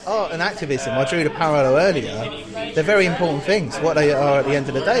Art and activism, I drew the parallel earlier, they're very important things. What they are at the end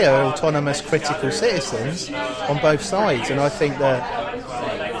of the day are autonomous, critical citizens on both sides. And I think that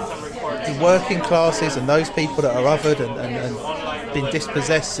the working classes and those people that are othered and been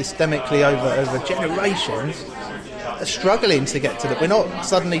dispossessed systemically over generations are struggling to get to that. We're not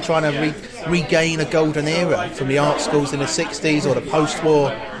suddenly trying to regain a golden era from the art schools in the 60s or the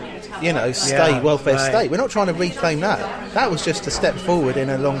post-war welfare state. We're not trying to reclaim that. That was just a step forward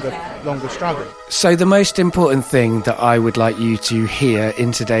in a longer struggle. So the most important thing that I would like you to hear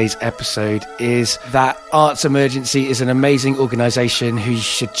in today's episode is that Arts Emergency is an amazing organisation who you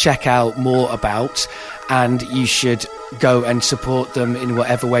should check out more about, and you should go and support them in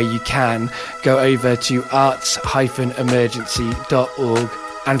whatever way you can. Go over to arts-emergency.org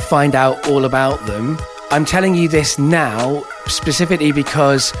and find out all about them. I'm telling you this now specifically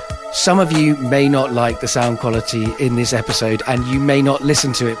because some of you may not like the sound quality in this episode and you may not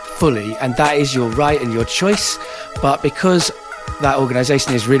listen to it fully, and that is your right and your choice. But because that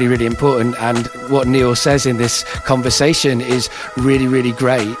organisation is really, really important, and what Neil says in this conversation is really, really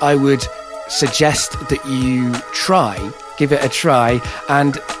great, I would suggest that you give it a try,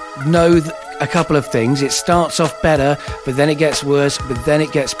 and know a couple of things. It starts off better, but then it gets worse, but then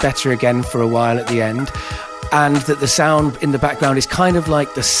it gets better again for a while at the end. And that the sound in the background is kind of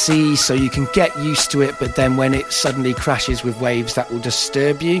like the sea, so you can get used to it, but then when it suddenly crashes with waves, that will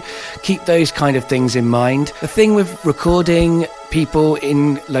disturb you. Keep those kind of things in mind. The thing with recording people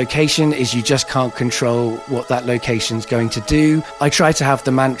in location is you just can't control what that location's going to do. I try to have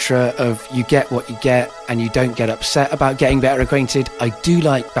the mantra of you get what you get and you don't get upset about getting better acquainted. I do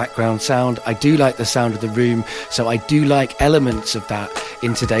like background sound. I do like the sound of the room. So I do like elements of that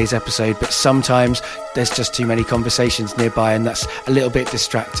in today's episode, but sometimes there's just too many conversations nearby and that's a little bit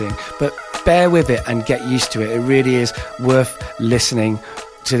distracting. But bear with it and get used to it. It really is worth listening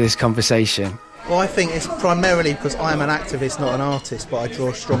to this conversation. Well, I think it's primarily because I am an activist, not an artist, but I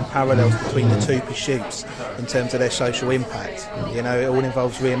draw strong parallels between the two pursuits in terms of their social impact. You know, it all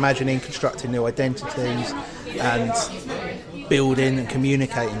involves reimagining, constructing new identities and building and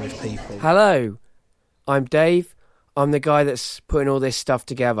communicating with people. Hello, I'm Dave. I'm the guy that's putting all this stuff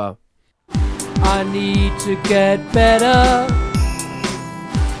together. I need to get better.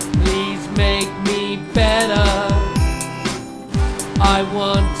 Please make me better. I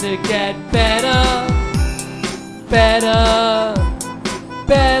want to get better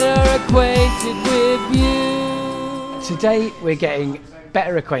acquainted with you. Today we're getting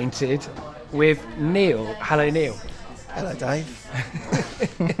better acquainted with Neil. Hello, Neil. Hello, Dave.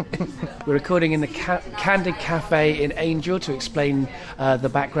 We're recording in the Candid Cafe in Angel to explain the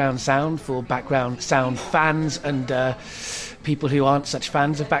background sound for background sound fans and people who aren't such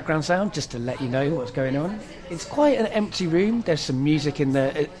fans of background sound, just to let you know what's going on. It's quite an empty room. There's some music in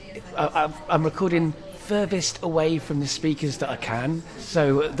there. I'm recording furthest away from the speakers that I can,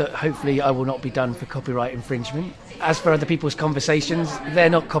 so that hopefully I will not be done for copyright infringement. As for other people's conversations, they're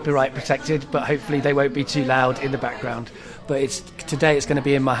not copyright protected, but hopefully they won't be too loud in the background. But today it's going to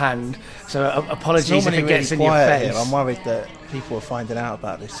be in my hand, so apologies if it gets in your face. Here. I'm worried that people are finding out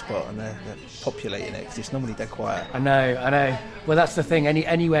about this spot and they're populating it, because it's normally dead quiet. I know. Well, that's the thing.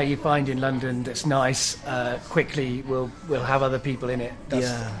 Anywhere you find in London that's nice, quickly will have other people in it.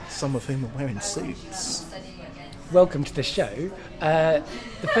 Some of whom are wearing suits. Welcome to the show. The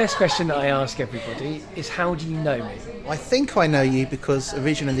first question that I ask everybody is, how do you know me? I think I know you because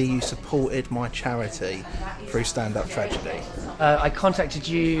originally you supported my charity through Stand Up Tragedy. I contacted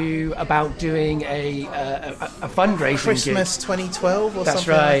you about doing a fundraising Christmas gig. 2012 or That's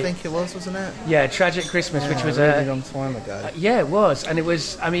something, right. I think it was, wasn't it? Yeah, Tragic Christmas, which was a really long time ago. Yeah, it was. And it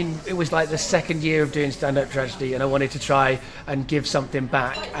was like the second year of doing Stand Up Tragedy, and I wanted to try and give something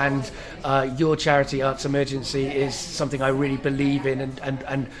back. And your charity, Arts Emergency, is something I really believe in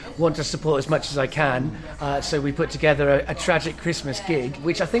and want to support as much as I can. So we put together a Tragic Christmas gig,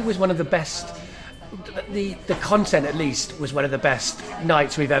 which I think was one of the best. The content, at least, was one of the best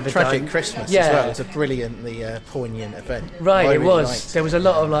nights we've ever done. Tragic Christmas as well. It was a brilliantly poignant event. Right, it really was. Liked. There was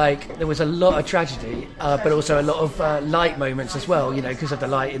a lot of tragedy, but also a lot of light moments as well. You know, because of the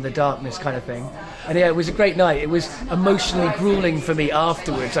light in the darkness kind of thing. And yeah, it was a great night. It was emotionally grueling for me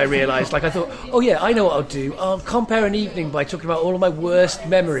afterwards. I realised, I thought, I know what I'll do. I'll compare an evening by talking about all of my worst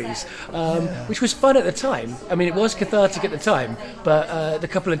memories, which was fun at the time. I mean, it was cathartic at the time, but a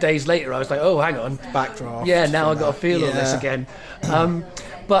couple of days later, I was like, oh, hang on. Backdraft. Yeah, now I've got to feel all this again.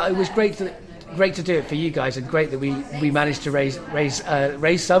 But it was great to do it for you guys, and great that we managed to raise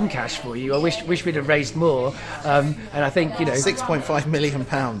some cash for you. I wish we'd have raised more. And I think, £6.5 million,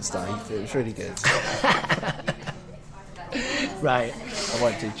 Dave. It was really good. Right. I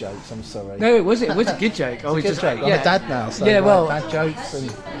won't do jokes. I'm sorry. No, it was a good joke. I was It's a good joke. I'm a dad now, so dad jokes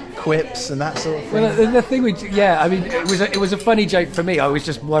and quips and that sort of thing. Well, the thing I mean, it was a funny joke for me. I was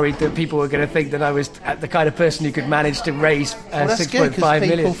just worried that people were going to think that I was the kind of person who could manage to raise 6.5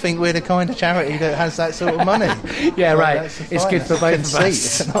 million. People think we're the kind of charity that has that sort of money. Yeah, right. It's good for both of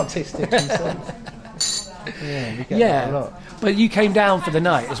us. It's an artistic conceit. Yeah, we get that a lot. But you came down for the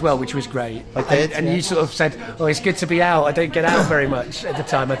night as well, which was great. I did, and you sort of said, "Oh, it's good to be out. I don't get out very much at the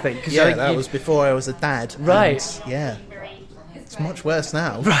time, I think." That was before I was a dad. Right. And, it's much worse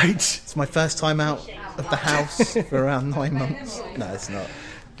now. Right. It's my first time out of the house for around 9 months. No, it's not.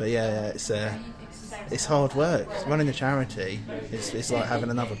 But it's hard work. Running a charity, it's like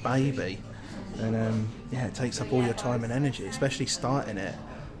having another baby. And it takes up all your time and energy, especially starting it.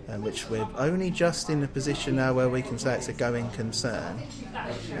 Which we're only just in a position now where we can say it's a going concern,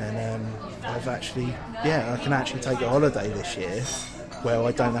 and I can actually take a holiday this year where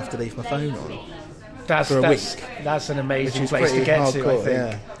I don't have to leave my phone on for a week. That's an amazing place to get to, I think.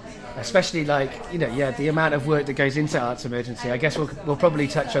 Yeah. Especially the amount of work that goes into Arts Emergency. I guess we'll probably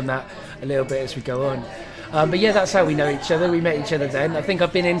touch on that a little bit as we go on. But that's how we know each other. We met each other then. I think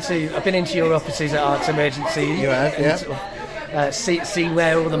I've been into your offices at Arts Emergency. You have, yeah. See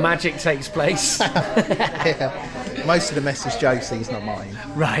where all the magic takes place. Most of the mess is Josie's, not mine.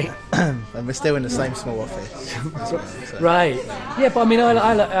 Right. And we're still in the same small office. Right. Yeah, but I mean,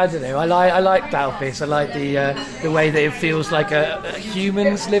 I don't know. I like that office. I like the way that it feels like a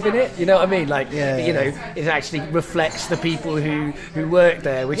humans live in it. You know what I mean? Like, it actually reflects the people who work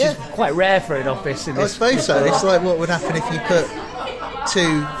there, which is quite rare for an office. I suppose so. It's like what would happen if you put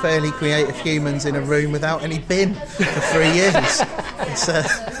two fairly creative humans in a room without any bin for 3 years.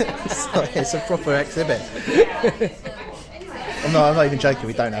 It's a proper exhibit. I'm not even joking.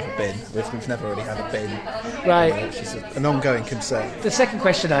 We don't have a bin. We've never really had a bin, right? Which is an ongoing concern. The second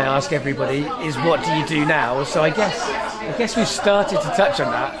question I ask everybody is, what do you do now? So I guess we've started to touch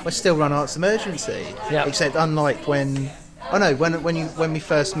on that. I still run Arts Emergency, yep. Except unlike when we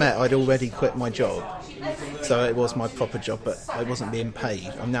first met, I'd already quit my job. So it was my proper job, but I wasn't being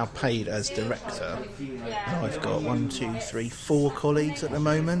paid. I'm now paid as director. And I've got 4 colleagues at the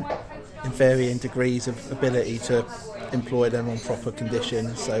moment in varying degrees of ability to employ them on proper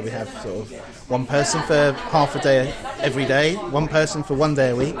conditions. So we have sort of one person for half a day every day, one person for 1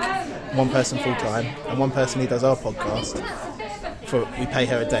 day a week, one person full time, and one person who does our podcast. We pay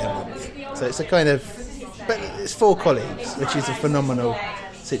her a day a month. So it's but it's 4 colleagues, which is a phenomenal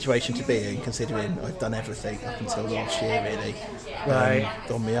situation to be in, considering I've done everything up until last year, really,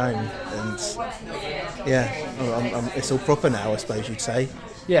 on my own, and it's all proper now, I suppose you'd say.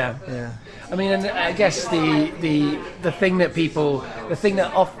 Yeah. I mean, and I guess the thing that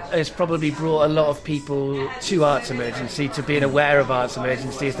has probably brought a lot of people to Arts Emergency, to being aware of Arts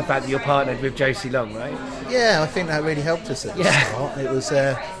Emergency, is the fact that you're partnered with Josie Long, right? Yeah, I think that really helped us at the start. It was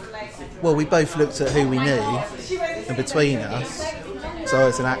we both looked at who we knew, and between us. So I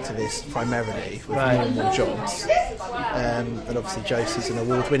was an activist primarily with normal jobs, and obviously Josie's an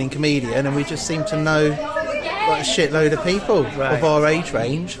award-winning comedian, and we just seemed to know like a shitload of people of our age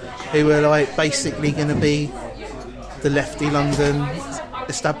range who were like basically going to be the lefty London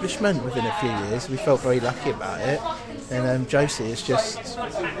establishment within a few years. We felt very lucky about it, and Josie is just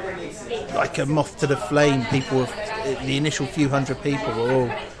like a moth to the flame. The initial few hundred people were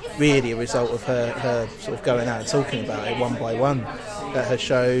all really a result of her sort of going out and talking about it one by one at her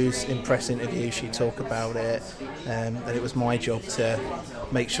shows. In press interviews she'd talk about it, and it was my job to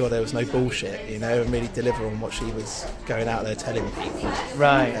make sure there was no bullshit, and really deliver on what she was going out there telling people.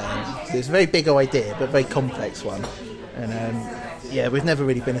 Right. So it was a very big idea, but a very complex one, and we've never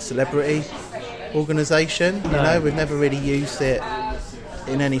really been a celebrity organisation. We've never really used it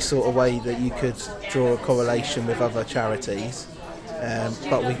in any sort of way that you could draw a correlation with other charities.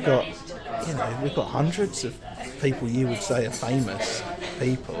 But we've got hundreds of people you would say are famous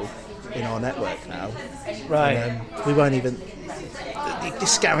people in our network now. Right. We won't even.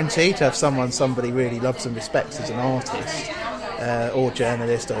 It's guaranteed to have somebody really loves and respects as an artist, or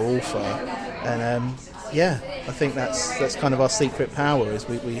journalist or author, and I think that's kind of our secret power, is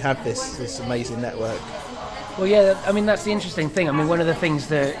we have this amazing network. Well, yeah, I mean, that's the interesting thing. I mean, one of the things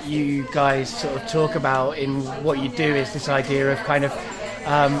that you guys sort of talk about in what you do is this idea of kind of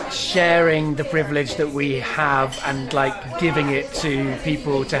sharing the privilege that we have and like giving it to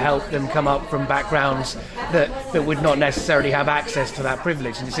people to help them come up from backgrounds that would not necessarily have access to that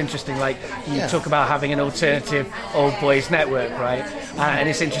privilege. And it's interesting, like you talk about having an alternative old boys network, right? And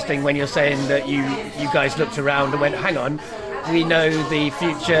it's interesting when you're saying that you guys looked around and went, hang on, we know the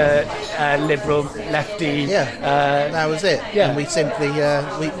future liberal lefty. That was it. Yeah. And we simply,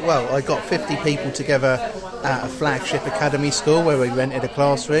 I got 50 people together at a flagship academy school where we rented a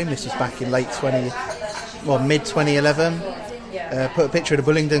classroom. This was back in mid 2011. Put a picture of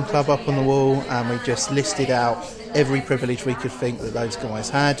the Bullingdon Club up on the wall, and we just listed out every privilege we could think that those guys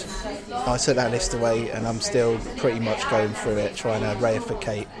had. I took that list away, and I'm still pretty much going through it, trying to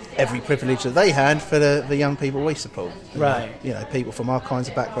reificate every privilege that they had for the young people we support. Right. People from our kinds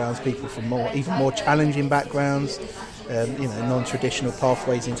of backgrounds, people from even more challenging backgrounds, non-traditional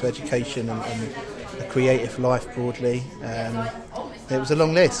pathways into education and a creative life broadly. It was a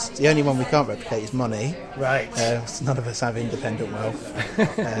long list. The only one we can't replicate is money. Right. None of us have independent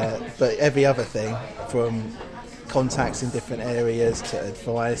wealth. But every other thing, from contacts in different areas to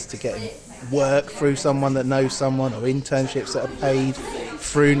advice to getting work through someone that knows someone, or internships that are paid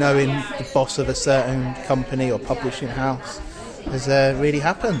through knowing the boss of a certain company or publishing house, has really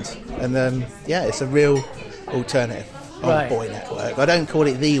happened. And it's a real alternative old boy network. I don't call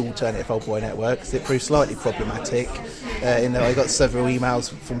it the alternative old boy network because it proved slightly problematic in that I got several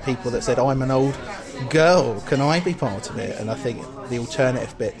emails from people that said, I'm an old girl, can I be part of it? And I think the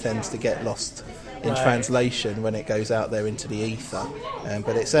alternative bit tends to get lost in translation when it goes out there into the ether,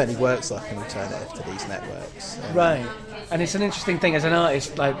 but it certainly works like an alternative to these networks. Right. And it's an interesting thing as an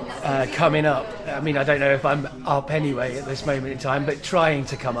artist, coming up. I mean, I don't know if I'm up anyway at this moment in time, but trying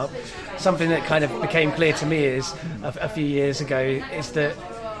to come up. Something that kind of became clear to me is a few years ago is that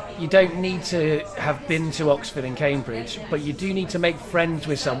you don't need to have been to Oxford and Cambridge, but you do need to make friends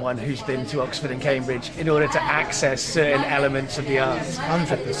with someone who's been to Oxford and Cambridge in order to access certain elements of the arts.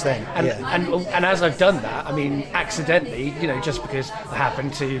 100%. And as I've done that, I mean, accidentally, just because I happen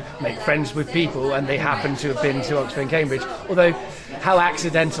to make friends with people and they happen to have been to Oxford and Cambridge, although how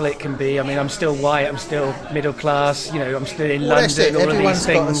accidental it can be. I mean, I'm still white, I'm still middle class, I'm still in London, all of these Everyone's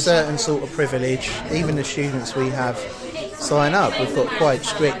things. got a certain sort of privilege. Even the students we have sign up, we've got quite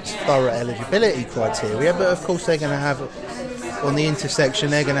strict, thorough eligibility criteria, but of course they're going to have, on the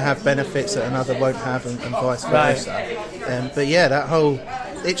intersection, they're going to have benefits that another won't have, and vice versa.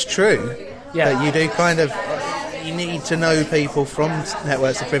 It's true that you do kind of, you need to know people from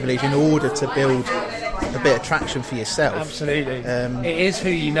networks of privilege in order to build a bit of traction for yourself. Absolutely. It is who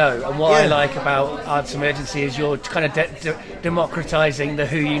you know, and what I like about Arts Emergency is you're kind of democratising the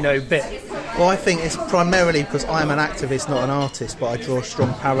who you know bit. Well, I think it's primarily because I'm an activist, not an artist, but I draw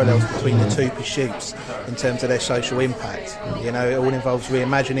strong parallels between the two pursuits in terms of their social impact. It all involves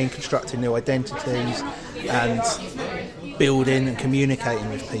reimagining, constructing new identities, and building and communicating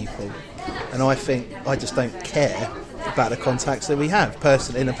with people. And I think I just don't care about the contacts that we have,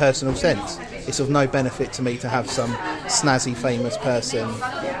 in a personal sense. It's of no benefit to me to have some snazzy, famous person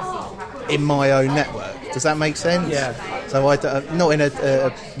in my own network. Does that make sense? Yeah. So not in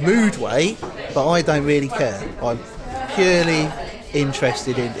a rude way, but I don't really care. I'm purely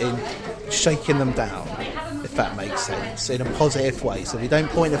interested in shaking them down, if that makes sense, in a positive way. So we don't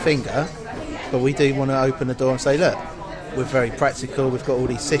point a finger, but we do want to open the door and say, look, we're very practical, we've got all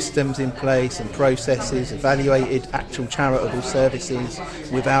these systems in place and processes, evaluated actual charitable services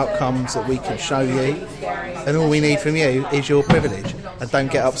with outcomes that we can show you, and all we need from you is your privilege. And don't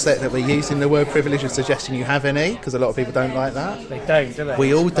get upset that we're using the word privilege and suggesting you have any, because a lot of people don't like that. They don't, do they?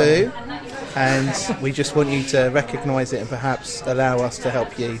 We all do, and we just want you to recognise it and perhaps allow us to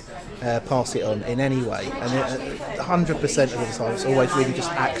help you pass it on in any way. And 100% of the time it's always really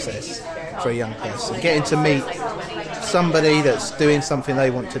just access for a young person. Getting to meet somebody that's doing something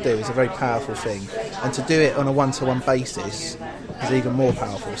they want to do is a very powerful thing, and to do it on a one-to-one basis is even more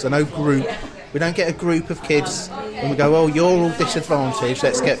powerful. So we don't get a group of kids and we go, you're all disadvantaged,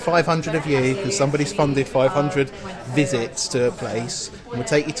 let's get 500 of you because somebody's funded 500 visits to a place, and we'll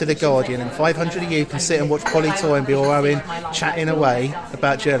take you to the Guardian and 500 of you can sit and watch Polly Toynbee or Owen chatting away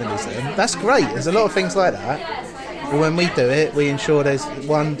about journalism. That's great, there's a lot of things like that. But when we do it, we ensure there's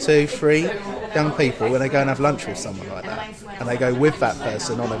 1, 2, 3 young people when they go and have lunch with someone like that, and they go with that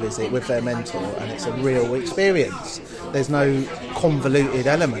person on a visit with their mentor, and it's a real experience. There's no convoluted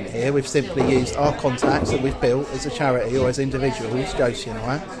element here. We've simply used our contacts that we've built as a charity or as individuals, Josie and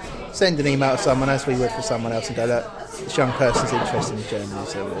I, send an email to someone as we would for someone else and go, look, this young person's interested in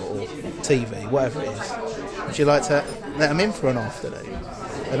journalism or TV, whatever it is. Would you like to let them in for an afternoon?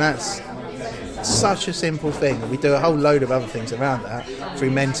 And that's such a simple thing. We do a whole load of other things around that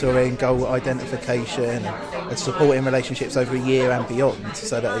through mentoring, goal identification, and supporting relationships over a year and beyond,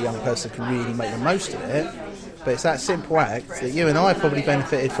 so that a young person can really make the most of it. But it's that simple act that you and I probably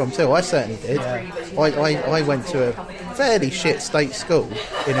benefited from too. I certainly did. I went to a fairly shit state school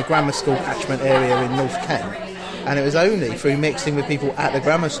in a grammar school catchment area in North Kent, And it was only through mixing with people at the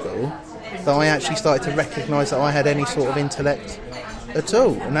grammar school that I actually started to recognise that I had any sort of intellect at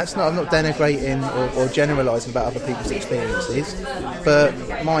all. And that's not, I'm not denigrating or generalising about other people's experiences, but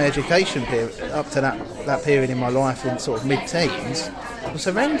my education period up to that period in my life in sort of mid-teens was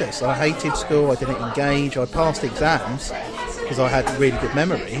horrendous. I hated school, I didn't engage, I passed exams because I had really good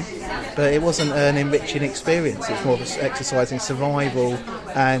memory, but it wasn't an enriching experience. It was more of an exercise in survival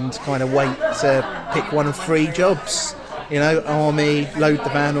and kind of wait to pick one of 3 jobs, you know, army, load the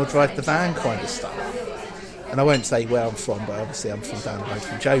van or drive the van kind of stuff. And I won't say where I'm from, but obviously I'm from down the road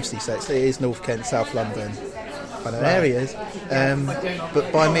from Josie, so it is North Kent, South London kind of areas. But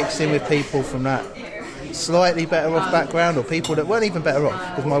by mixing with people from that slightly better off background, or people that weren't even better off,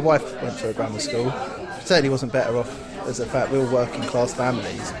 because my wife went to a grammar school, certainly wasn't better off as a fact, we were working class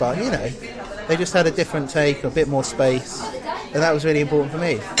families, but you know, they just had a different take, a bit more space, and that was really important for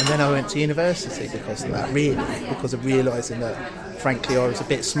me. And then I went to university because of that, really, because of realising that frankly I was a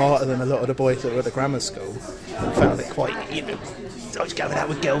bit smarter than a lot of the boys that were at the grammar school. I found it quite, you know, I was going out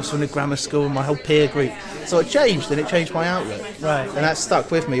with girls from the grammar school and my whole peer group. So it changed, and it changed my outlook. Right. And that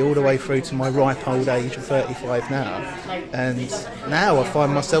stuck with me all the way through to my ripe old age of 35 now. And now I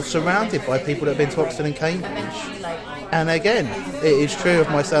find myself surrounded by people that have been to Oxford and Cambridge. And again, it is true of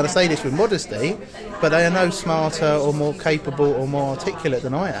myself, I say this with modesty, but they are no smarter or more capable or more articulate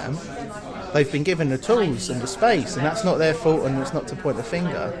than I am. They've been given the tools and the space, and that's not their fault, and it's not to point the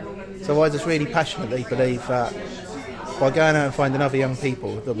finger. So I just really passionately believe that by going out and finding other young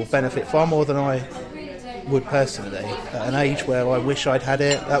people that will benefit far more than I would personally, at an age where I wish I'd had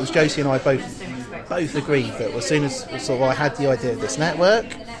it. That was Josie and I both agreed that as soon as sort of I had the idea of this network,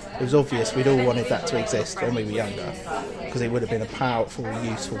 it was obvious we'd all wanted that to exist when we were younger, because it would have been a powerful,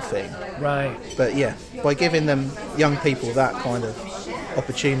 useful thing. Right. But yeah, by giving them, young people, that kind of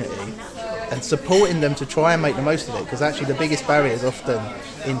opportunity and supporting them to try and make the most of it, because actually the biggest barrier is often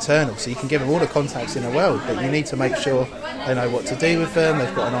internal. So you can give them all the contacts in the world, but you need to make sure they know what to do with them,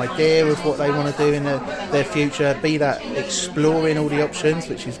 they've got an idea of what they want to do in their future, be that exploring all the options,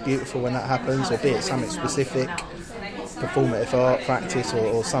 which is beautiful when that happens, or be it something specific, performative art practice,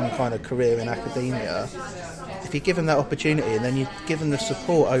 or some kind of career in academia. If you give them that opportunity and then you give them the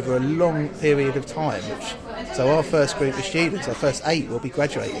support over a long period of time, so our first group of students, our first 8, will be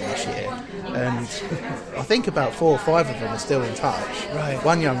graduating this year, and I think about 4 or 5 of them are still in touch. Right.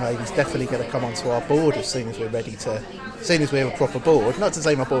 One young lady's definitely going to come onto our board as soon as we're ready to, as soon as we have a proper board, not to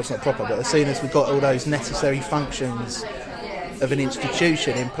say my board's not proper, but as soon as we've got all those necessary functions of an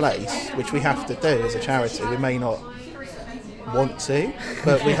institution in place, which we have to do as a charity. We may not want to,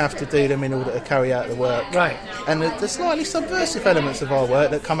 but we have to do them in order to carry out the work. Right. And the slightly subversive elements of our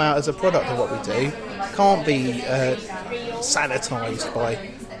work that come out as a product of what we do can't be sanitised by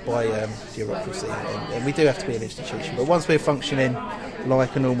bureaucracy, and we do have to be an institution. But once we're functioning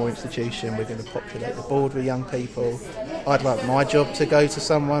like a normal institution, we're going to populate the board with young people. I'd like my job to go to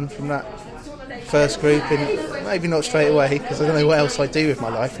someone from that first group, and maybe not straight away, because I don't know what else I do with my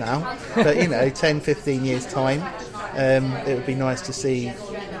life now, but 10-15 years time, it would be nice to see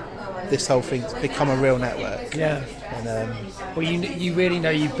this whole thing become a real network. Yeah. And, well, you really know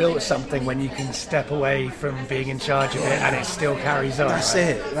you built something when you can step away from being in charge of it and it still carries on. That's right?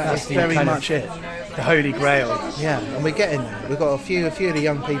 it. That's very much it. The holy grail. Yeah, and we're getting there. We've got a few of the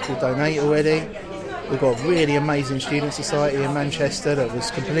young people donate already. We've got a really amazing student society in Manchester that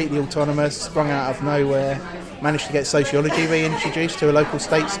was completely autonomous, sprung out of nowhere, managed to get sociology reintroduced to a local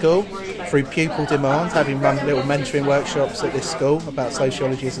state school through pupil demand, having run little mentoring workshops at this school about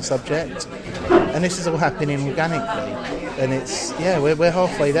sociology as a subject. And this is all happening organically. And we're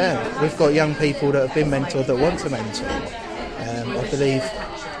halfway there. We've got young people that have been mentored that want to mentor. I believe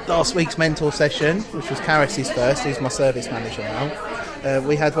last week's mentor session, which was Karis's first, who's my service manager now,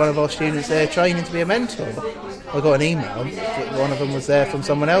 we had one of our students there training to be a mentor. I got an email that one of them was there from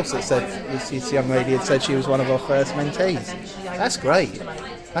someone else that said this young lady had said she was one of our first mentees. That's great.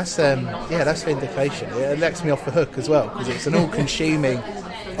 That's that's vindication. It lets me off the hook as well, because it's an all-consuming.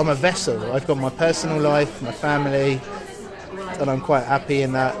 I'm a vessel. I've got my personal life, my family, and I'm quite happy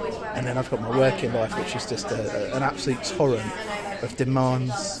in that. And then I've got my working life, which is just an absolute torrent of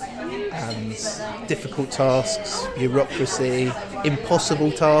demands and difficult tasks, bureaucracy,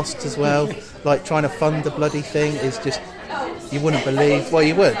 impossible tasks as well. Like trying to fund the bloody thing is just, you wouldn't believe. Well,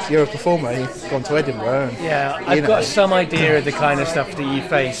 you would. You're a performer. You've gone to Edinburgh. And, I've got some idea of the kind of stuff that you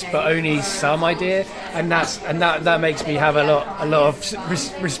face, but only some idea, and that makes me have a lot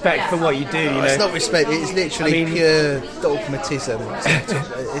of respect for what you do. It's not respect. It's literally pure dogmatism.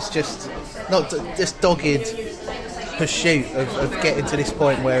 It's just not just dogged pursuit of getting to this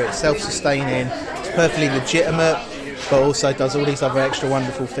point where it's self-sustaining, it's perfectly legitimate, but also does all these other extra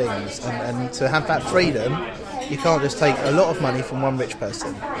wonderful things. And to have that freedom, you can't just take a lot of money from one rich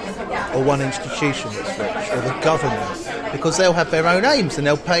person or one institution that's rich or the government, because they'll have their own aims and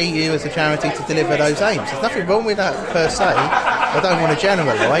they'll pay you as a charity to deliver those aims. There's nothing wrong with that per se. I don't want to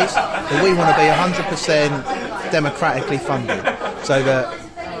generalise, but we want to be 100% democratically funded so that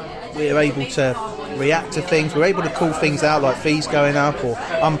we're able to react to things, we're able to call things out like fees going up or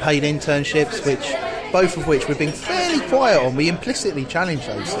unpaid internships, both of which we've been fairly quiet on. We implicitly challenge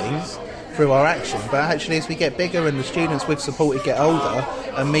those things through our action, but actually as we get bigger and the students we've supported get older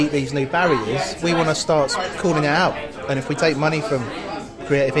and meet these new barriers, we want to start calling it out. And if we take money from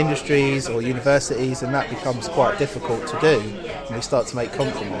creative industries or universities, and that becomes quite difficult to do, and we start to make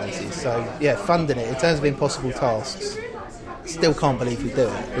compromises. So yeah, funding it in terms of impossible tasks, still can't believe we do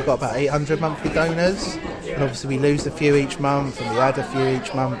it. We've got about 800 monthly donors, and obviously we lose a few each month and we add a few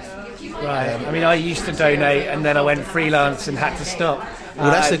each month. Right. I mean, I used to donate and then I went freelance and had to stop. Well,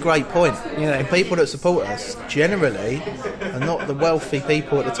 that's a great point. You know, the people that support us generally are not the wealthy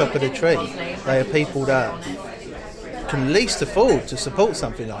people at the top of the tree. They are people that can least afford to support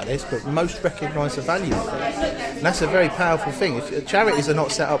something like this, but most recognise the value of it. And that's a very powerful thing. If charities are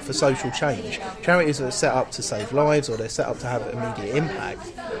not set up for social change, charities are set up to save lives, or they're set up to have immediate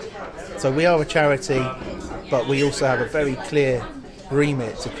impact. So we are a charity, but we also have a very clear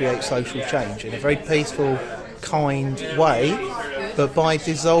remit to create social change in a very peaceful, kind way, but by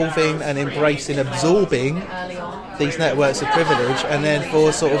dissolving and embracing, absorbing these networks of privilege, and then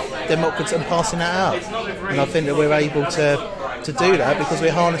for sort of democracy and passing that out. And I think that we're able to do that because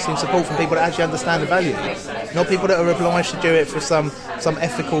we're harnessing support from people that actually understand the value, not people that are obliged to do it for some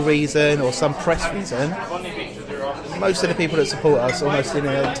ethical reason or some press reason. Most of the people that support us, almost in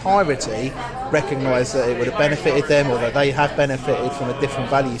their entirety, recognise that it would have benefited them, or that they have benefited from a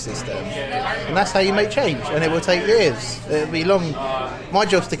different value system. And that's how you make change, and it will take years. It'll be long. My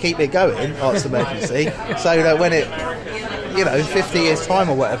job's to keep it going, Arts Emergency, so that when it, 50 years' time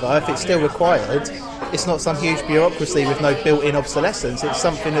or whatever, if it's still required, it's not some huge bureaucracy with no built-in obsolescence. It's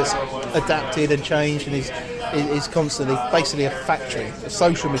something that's adapted and changed and is constantly, basically a factory, a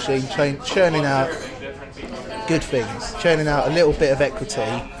social machine, churning out good things, churning out a little bit of equity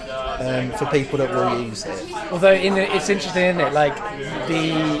for people that will use it. Although it's interesting, isn't it? Like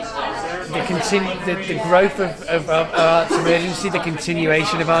the growth of Arts Emergency, the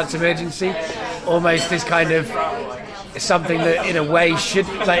continuation of Arts Emergency, almost is kind of something that, in a way, should,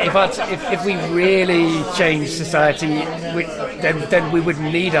 like, if we really change society, then we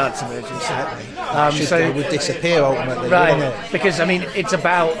wouldn't need Arts Emergency. So it would disappear ultimately, right? Wouldn't it? Because I mean, it's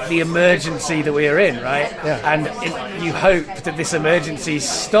about the emergency that we are in, right? Yeah. And you hope that this emergency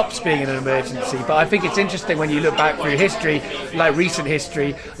stops being an emergency. But I think it's interesting when you look back through history, like recent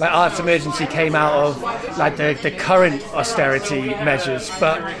history, like Arts Emergency came out of like the current austerity measures,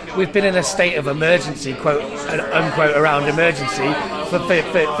 but we've been in a state of emergency, quote unquote, around emergency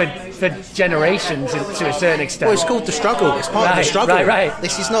for generations to a certain extent. Well, it's called the struggle. It's part of the struggle. Right.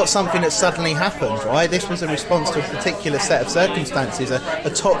 This is not something that suddenly happened, right? This was a response to a particular set of circumstances, a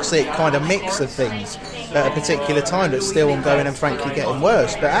toxic kind of mix of things at a particular time that's still ongoing and frankly getting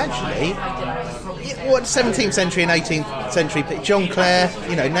worse. But actually, what 17th century and 18th century, John Clare,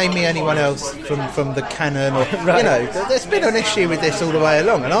 name me anyone else from the canon, or right. There's been an issue with this all the way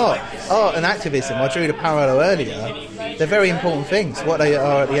along. And art and activism, I drew the parallel earlier, they're very important things. What they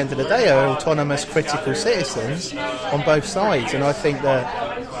are at the end of the day are autonomous, critical citizens on both sides. And I think that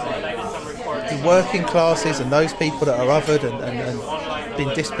the working classes and those people that are othered and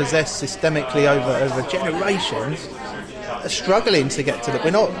been dispossessed systemically over generations are struggling to get to that.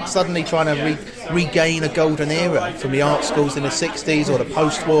 We're not suddenly trying to regain a golden era from the art schools in the 60s or the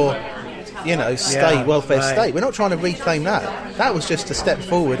post-war welfare state. We're not trying to reclaim that. That was just a step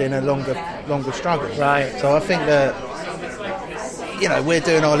forward in a longer struggle. Right. So I think that we're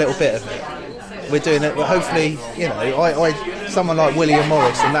doing our little bit of it. We're doing it, but hopefully, someone like William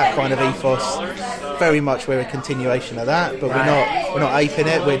Morris and that kind of ethos, very much we're a continuation of that, but we're not aping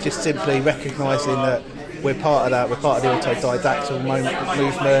it. We're just simply recognising that we're part of that. We're part of the autodidactal movement,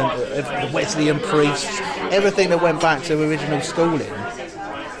 the Wesleyan priests, everything that went back to original schooling.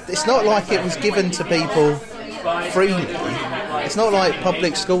 It's not like it was given to people freely. It's not like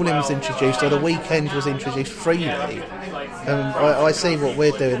public schooling was introduced or the weekend was introduced freely. I see what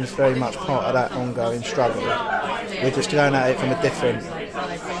we're doing is very much part of that ongoing struggle. We're just going at it from a different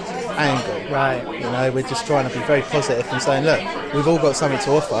angle. Right. We're just trying to be very positive and saying, look, we've all got something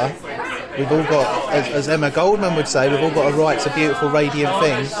to offer. We've all got, as Emma Goldman would say, we've all got a right to beautiful, radiant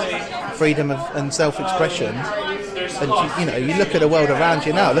things, freedom and self-expression. And you look at the world around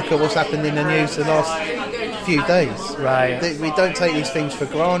you now. Look at what's happened in the news the last few days. Right. We don't take these things for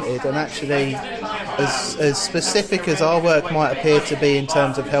granted, and actually, as specific as our work might appear to be in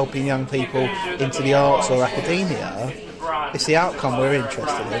terms of helping young people into the arts or academia, it's the outcome we're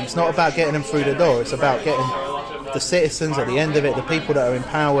interested in. It's not about getting them through the door. It's about getting the citizens at the end of it, the people that are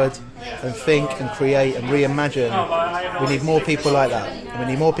empowered and think and create and reimagine. We need more people like that, and we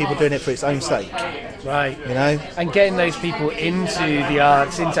need more people doing it for its own sake. Right. And getting those people into the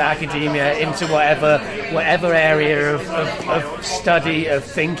arts, into academia, into whatever area of study, of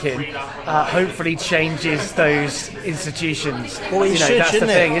thinking, hopefully changes those institutions. Well, it should, that's the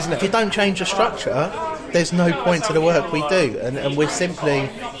thing, isn't it? If you don't change the structure, there's no point to the work we do, and we're simply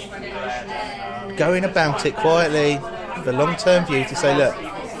going about it quietly with a long-term view to say, look,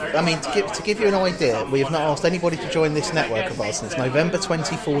 I mean, to give you an idea, we have not asked anybody to join this network of ours since November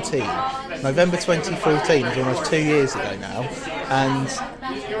 2014. November 2014 is almost 2 years ago now, and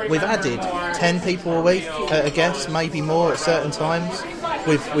we've added 10 people a week, I guess, maybe more at certain times.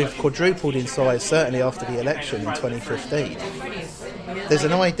 We've quadrupled in size, certainly after the election in 2015. There's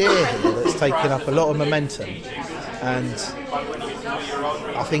an idea here that's taken up a lot of momentum, and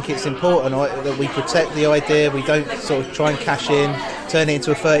I think it's important that we protect the idea. We don't sort of try and cash in, turn it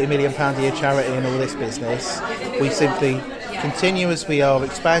into a £30 million a year charity and all this business. We simply continue as we are,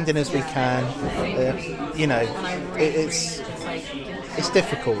 expanding as we can. It's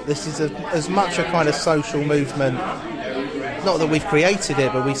difficult. This is as much a kind of social movement. Not that we've created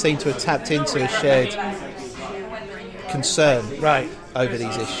it, but we seem to have tapped into a shared concern over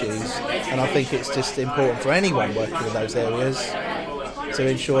these issues. And I think it's just important for anyone working in those areas to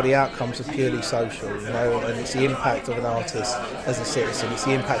ensure the outcomes are purely social, and it's the impact of an artist as a citizen, it's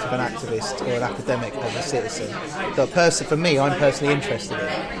the impact of an activist or an academic as a citizen. For me, I'm personally interested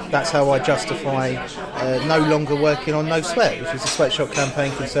in. That's how I justify no longer working on No Sweat, which is a sweatshop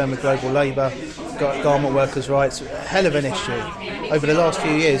campaign concerned with global labour, garment workers' rights, a hell of an issue. Over the last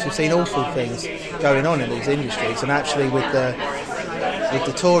few years, we've seen awful things going on in these industries, and actually with the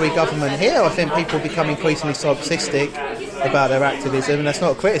Tory government here, I think people become increasingly solipsistic about their activism, and that's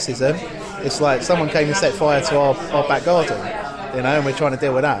not a criticism. It's like someone came and set fire to our back garden, and we're trying to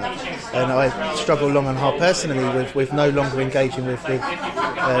deal with that. And I struggle long and hard personally with no longer engaging with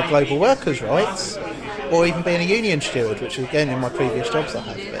global workers' rights, or even being a union steward, which again in my previous jobs I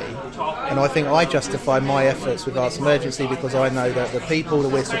have been. And I think I justify my efforts with Arts Emergency because I know that the people that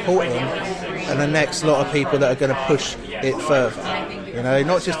we're supporting are the next lot of people that are going to push it further.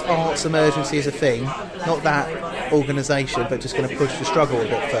 Not just Arts Emergency as a thing, not that organisation, but just going to push the struggle a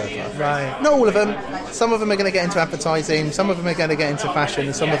bit further. Right. Not all of them. Some of them are going to get into advertising, some of them are going to get into fashion,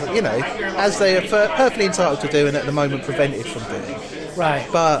 and some of them, as they are perfectly entitled to do and at the moment prevented from doing. Right.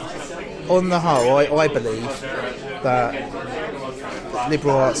 But on the whole, I believe that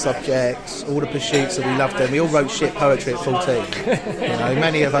liberal arts subjects, all the pursuits that we loved them, we all wrote shit poetry at 14.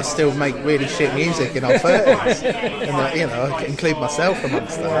 Many of us still make really shit music in our 30s, and I include myself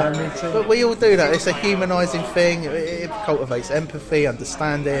amongst that. Yeah, me too. But we all do that. It's a humanising thing. It cultivates empathy,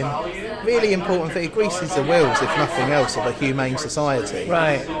 understanding. Really important thing. It greases the wheels, if nothing else, of a humane society.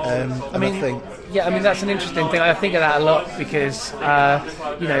 Right. That's an interesting thing. I think of that a lot because,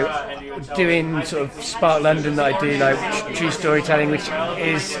 doing sort of Spark London that I do, like true storytelling, which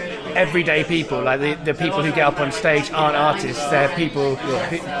is everyday people, like the people who get up on stage aren't artists, they're people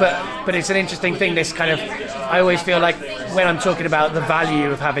but it's an interesting thing, this kind of, I always feel like when I'm talking about the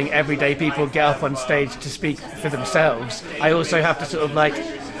value of having everyday people get up on stage to speak for themselves, I also have to sort of like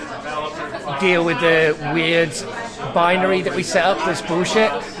deal with the weird binary that we set up that's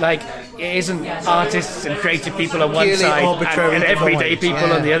bullshit. Like, it isn't artists and creative people on one purely side and everyday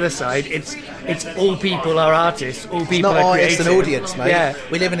people on the other side. It's all people are artists, all people are creative. It's not artists and audience, mate. Yeah.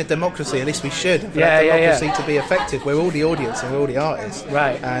 We live in a democracy, at least we should. For that democracy to be effective, we're all the audience and we're all the artists.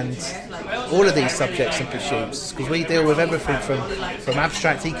 Right. And all of these subjects and pursuits, because we deal with everything from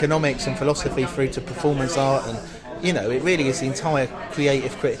abstract economics and philosophy through to performance art, and it really is the entire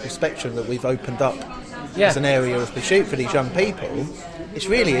creative critical spectrum that we've opened up as an area of pursuit for these young people. It's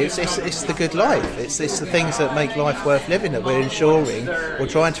really, it's the good life. It's the things that make life worth living that we're ensuring, or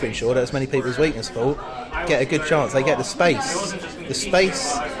trying to ensure, that as many people as we can support get a good chance. They get the space,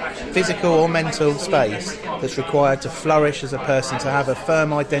 physical or mental space, that's required to flourish as a person, to have a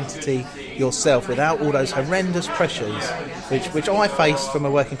firm identity yourself without all those horrendous pressures, which I faced from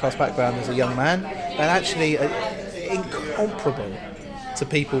a working class background as a young man, and actually are incomparable to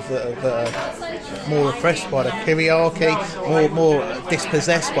people that are more oppressed by the hierarchy, more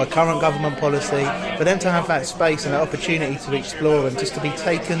dispossessed by current government policy. For them to have that space and that opportunity to explore and just to be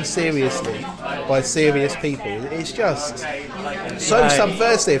taken seriously by serious people, it's just so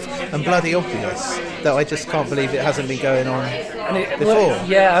subversive and bloody obvious that I just can't believe it hasn't been going on before.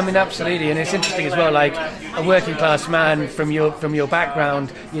 Yeah, I mean, absolutely, and it's interesting as well. Like a working class man from your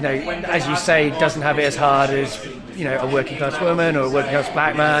background, you know, as you say, doesn't have it as hard as, you know, a working class woman or a working class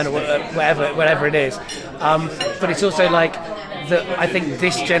black man or whatever it is. But it's also like that. I think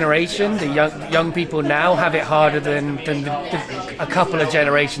this generation, the young people now, have it harder than a couple of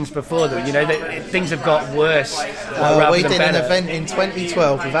generations before them. You know, things have got worse. We did an event in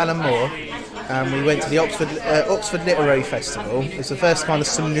 2012 with Alan Moore. We went to the Oxford Literary Festival. It was the first kind of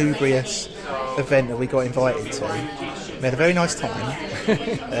salubrious event that we got invited to. We had a very nice time.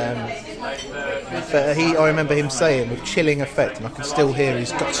 But I remember him saying with chilling effect, and I can still hear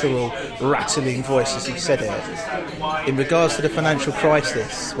his guttural, rattling voice as he said it, in regards to the financial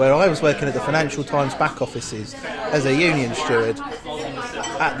crisis, where I was working at the Financial Times back offices as a union steward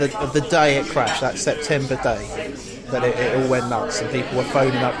at the day it crashed, that September day, that it all went nuts and people were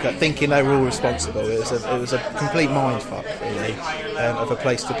phoning up thinking they were all responsible. It was a complete mindfuck, really, of a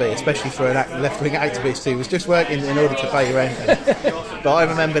place to be, especially for a left-wing activist who was just working in order to pay rent. But I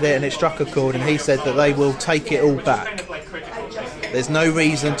remembered it and it struck a chord, and he said that they will take it all back. There's no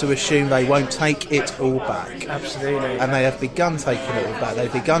reason to assume they won't take it all back. Absolutely. And they have begun taking it all back.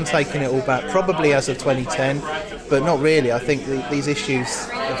 They've begun taking it all back probably as of 2010, but not really. I think these issues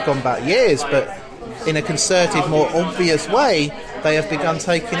have gone back years, but in a concerted, more obvious way, they have begun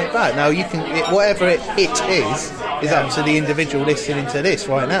taking it back. Now, whatever it is up to the individual listening to this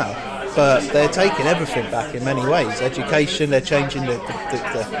right now. But they're taking everything back in many ways. Education, they're changing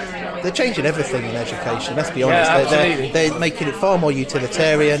they're changing everything in education. Let's be honest. They're making it far more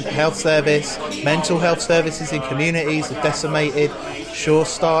utilitarian. The health service, mental health services in communities are decimated. Sure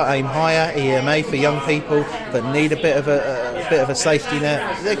Start, Aim Higher, EMA for young people that need a bit of a safety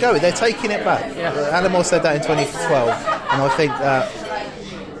net. They're taking it back. Yeah. Alan Moore said that in 2012, and I think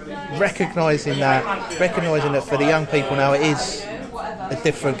that recognising that for the young people now, it is a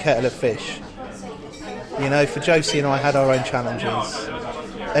different kettle of fish. You know, for Josie and I had our own challenges.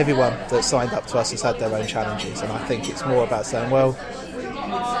 Everyone that signed up to us has had their own challenges, and I think it's more about saying, well,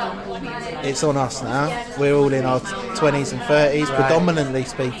 it's on us now. We're all in our 20s and 30s, right, predominantly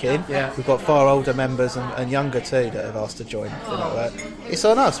speaking. Yeah. We've got far older members and younger too that have asked to join the network. It's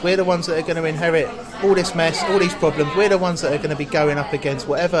on us. We're the ones that are going to inherit all this mess, all these problems. We're the ones that are going to be going up against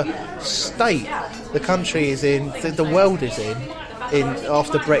whatever state the country is in, the world is in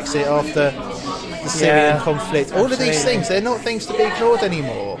after Brexit, after the Syrian conflict. All of these things, they're not things to be ignored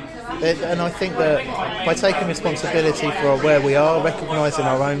anymore. And I think that by taking responsibility for where we are, recognising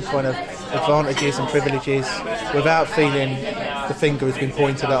our own kind of advantages and privileges without feeling the finger has been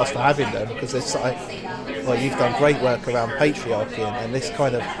pointed at us for having them, because it's like, well, you've done great work around patriarchy and this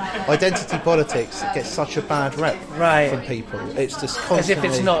kind of identity politics gets such a bad rep from people. It's just constantly... As if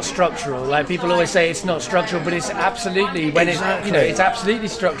it's not structural. Like, people always say it's not structural, but it's absolutely, when it's absolutely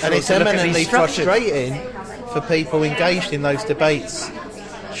structural. And it's eminently frustrating for people engaged in those debates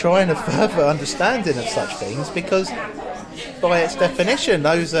trying to further understanding of such things, because by its definition,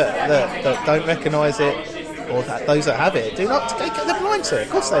 those that don't recognise it, or those that have it, do not get the blind to it.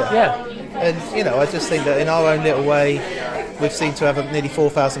 Of course they are. Yeah. And, you know, I just think that in our own little way, we've seemed to have nearly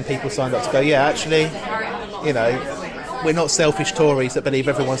 4,000 people signed up to go, yeah, actually, you know, we're not selfish Tories that believe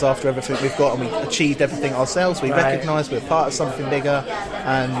everyone's after everything we've got and we've achieved everything ourselves. We recognise we're part of something bigger,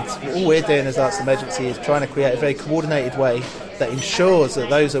 and all we're doing as Arts Emergency is trying to create a very coordinated way that ensures that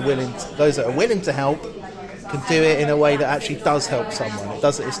those that are willing to help can do it in a way that actually does help someone.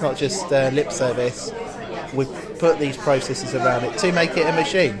 It's not just lip service. We've put these processes around it to make it a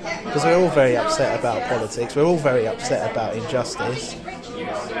machine, because we're all very upset about politics, we're all very upset about injustice.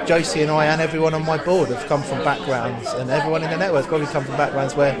 Josie and I and everyone on my board have come from backgrounds, and everyone in the network has probably come from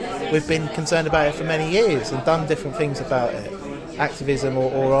backgrounds where we've been concerned about it for many years and done different things about it, activism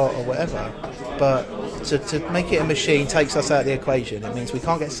or art or whatever. But to make it a machine takes us out of the equation. It means we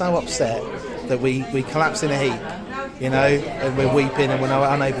can't get so upset that we collapse in a heap, you know, and we're weeping and we're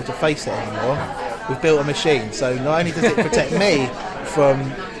unable to face it anymore. We've built a machine, so not only does it protect me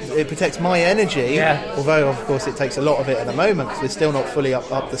it protects my energy, although of course it takes a lot of it at the moment because we're still not fully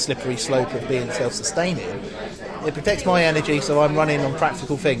up the slippery slope of being self-sustaining. It protects my energy, so I'm running on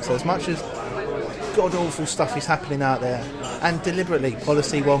practical things. So as much as god-awful stuff is happening out there, and deliberately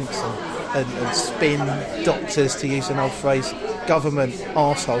policy wonks and spin doctors, to use an old phrase, government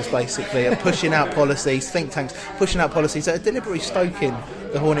arseholes basically are pushing out policies, think tanks pushing out policies that are deliberately stoking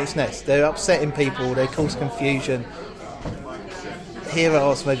the hornet's nest. They're upsetting people, they cause confusion. Here at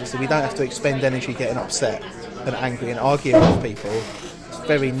Arts Emergency, we don't have to expend energy getting upset and angry and arguing with people. It's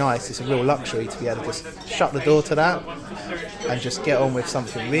very nice, it's a real luxury to be able to just shut the door to that and just get on with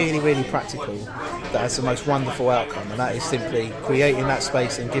something really, really practical that has the most wonderful outcome, and that is simply creating that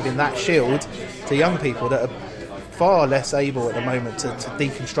space and giving that shield to young people that are far less able at the moment to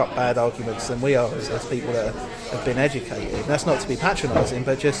deconstruct bad arguments than we are as people that have been educated. And that's not to be patronising,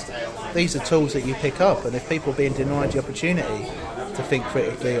 but just these are tools that you pick up, and if people are being denied the opportunity to think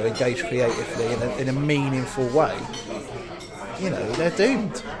critically or engage creatively in a meaningful way, you know, they're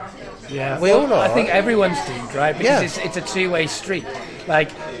doomed. Yeah, we all are. I think everyone's doomed, right? Because it's a two-way street. Like,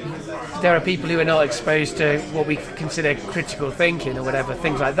 there are people who are not exposed to what we consider critical thinking or whatever,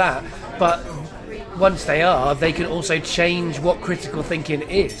 things like that. But once they are, they can also change what critical thinking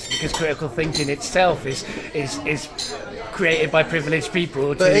is, because critical thinking itself is created by privileged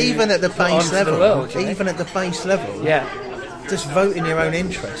people. But even at the base level, yeah, just vote in your own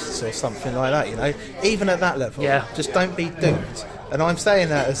interests or something like that, you know. Even at that level, just don't be duped. And I'm saying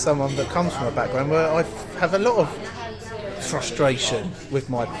that as someone that comes from a background where I have a lot of frustration with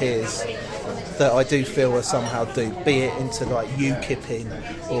my peers that I do feel are somehow duped, be it into like UKIPing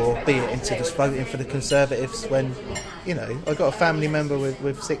or be it into just voting for the Conservatives when, you know, I got a family member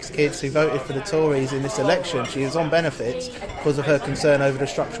with 6 kids who voted for the Tories in this election. She was on benefits because of her concern over the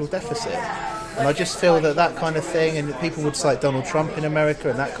structural deficit. And I just feel that kind of thing, and people would cite Donald Trump in America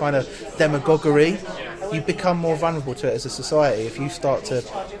and that kind of demagoguery, you become more vulnerable to it as a society if you start to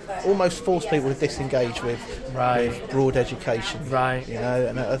almost force people to disengage with broad education. Right. You know,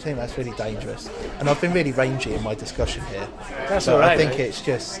 and I think that's really dangerous. And I've been really rangy in my discussion here. That's all right. I think it's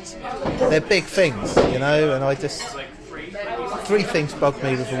just, they're big things, you know, and I just... 3 things bug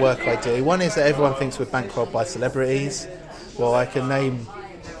me with the work I do. One is that everyone thinks we're bankrolled by celebrities. Well, I can name...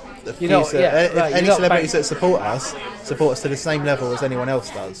 any celebrities that support us to the same level as anyone else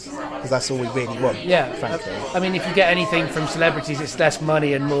does, because that's all we really want. Yeah, frankly. I mean, if you get anything from celebrities, it's less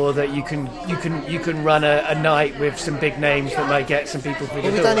money and more that you can run a night with some big names that might get some people through the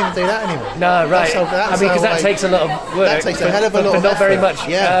door. We don't even do that anymore. No, right. Because that takes a lot of work. That takes a hell of a lot of effort. Not very much.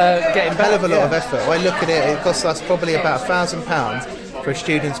 Getting a hell of a lot of effort. I look at it. It costs us probably about £1,000 for a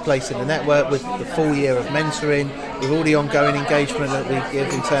student's place in the network, with the full year of mentoring, with all the ongoing engagement that we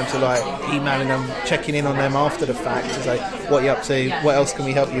give in terms of like emailing them, checking in on them after the fact to say, what are you up to, what else can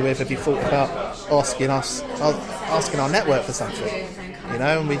we help you with, have you thought about asking our network for something, you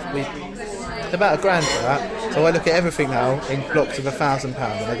know, and we about £1,000 for that. So I look at everything now in blocks of £1,000 and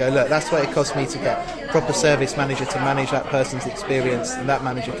I go, look, that's what it costs me to get proper service manager to manage that person's experience, and that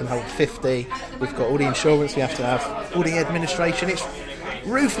manager can hold 50. We've got all the insurance we have to have, all the administration. It's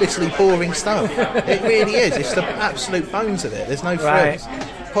ruthlessly boring stuff. It really is. It's the absolute bones of it. There's no frills.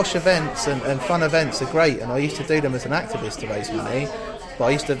 Posh events and fun events are great, and I used to do them as an activist to raise money, but I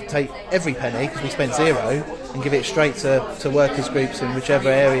used to take every penny, because we spent zero, and give it straight to workers groups in whichever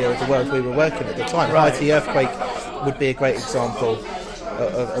area of the world we were working at the time. Haiti Earthquake would be a great example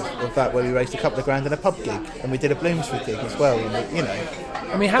of that, where we raised a couple of grand in a pub gig, and we did a Bloomsbury gig as well, and, you know,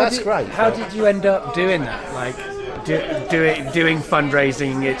 I mean, that's great. How did you end up doing that? Like, doing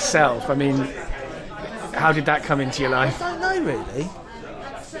fundraising itself? I mean, how did that come into your life? I don't know, really.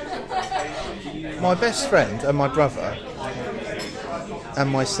 My best friend and my brother and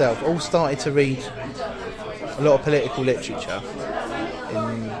myself all started to read a lot of political literature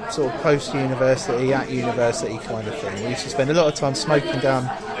in sort of post-university, at university kind of thing. We used to spend a lot of time smoking down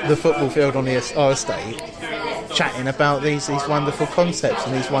the football field on our estate, chatting about these wonderful concepts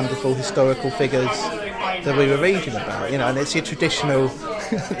and these wonderful historical figures that we were reading about, you know, and it's your traditional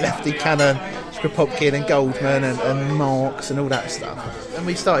lefty canon, Kropotkin and Goldman and Marx and all that stuff. And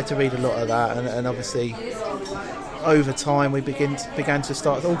we started to read a lot of that, and obviously over time we began to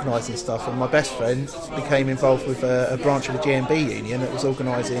start organising stuff, and my best friend became involved with a branch of the GMB union that was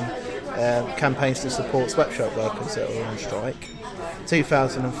organising campaigns to support sweatshop workers that were on strike.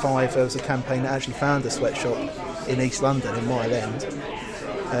 2005 there was a campaign that actually found a sweatshop in East London, in Mile End,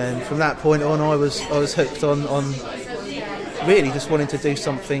 and from that point on I was hooked on really just wanting to do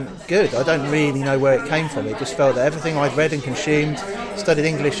something good. I don't really know where it came from. It just felt that everything I'd read and consumed, studied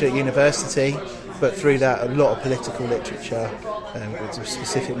English at university, but through that a lot of political literature, with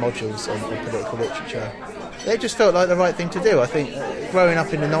specific modules on political literature. It just felt like the right thing to do. I think growing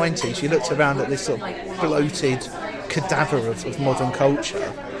up in the 90s, you looked around at this sort of bloated cadaver of modern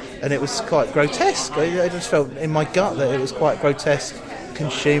culture, and it was quite grotesque. I just felt in my gut that it was quite grotesque,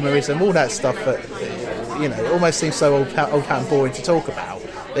 consumerism, all that stuff that it almost seems so old hat and boring to talk about.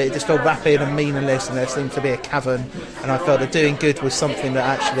 It just felt vapid and meaningless, and there seemed to be a cavern, and I felt that doing good was something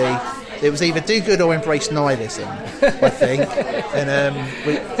that actually, it was either do good or embrace nihilism, I think.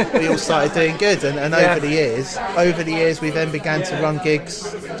 And we all started doing good, and over the years we then began to run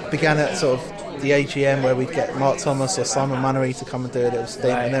gigs, began at sort of the AGM where we'd get Mark Thomas or Simon Mannery to come and do a little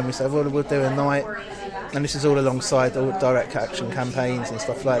stint, and then we said, well, we'll do a night. And this is all alongside all direct action campaigns and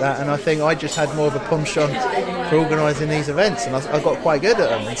stuff like that. And I think I just had more of a penchant for organising these events, and I got quite good at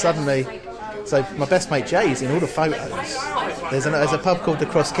them. And suddenly, so my best mate Jay's in all the photos. There's a pub called the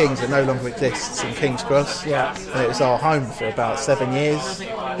Cross Kings that no longer exists in King's Cross. Yeah. And it was our home for about 7 years.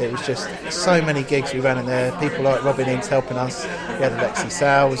 It was just so many gigs we ran in there. People like Robin Ince helping us. We had Alexi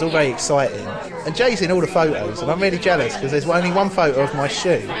Sal. It was all very exciting. And Jay's in all the photos, and I'm really jealous because there's only one photo of my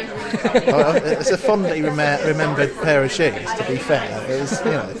shoe. It's a fondly remembered pair of shoes, to be fair. It was,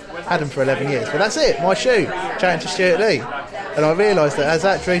 had them for 11 years. But that's it, my shoe, chatting to Stuart Lee. And I realised that as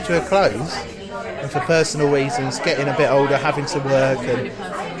that drew to a close, and for personal reasons, getting a bit older, having to work and,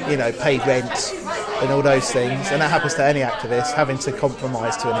 pay rent and all those things, and that happens to any activist, having to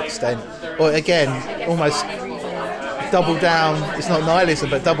compromise to an extent. Or again, almost double down, it's not nihilism,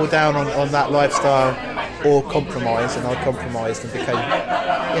 but double down on that lifestyle or compromise, and I compromised and became,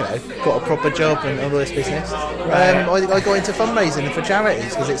 got a proper job and all this business. Right. I got into fundraising for charities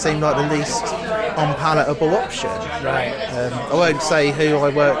because it seemed like the least unpalatable option. Right. I won't say who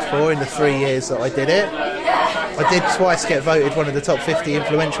I worked for in the 3 years that I did it. I did twice get voted one of the top 50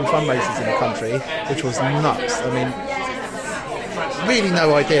 influential fundraisers in the country, which was nuts. I mean, really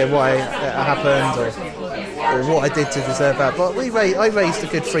no idea why it happened or what I did to deserve that, but I raised a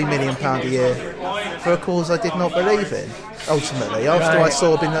good £3 million a year for a cause I did not believe in, ultimately. After I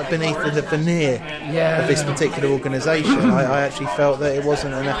saw beneath the veneer of this particular organisation, I actually felt that it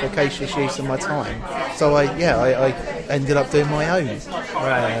wasn't an efficacious use of my time. So I ended up doing my own.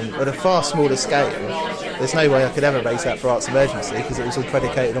 At a far smaller scale. There's no way I could ever raise that for Arts Emergency because it was all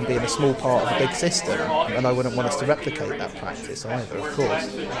predicated on being a small part of a big system, and I wouldn't want us to replicate that practice either, of course.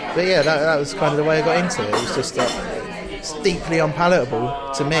 But yeah, that was kind of the way I got into it. It was just it's deeply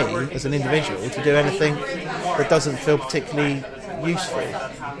unpalatable to me as an individual to do anything that doesn't feel particularly useful.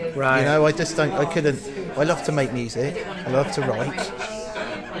 Right. I love to make music, I love to write,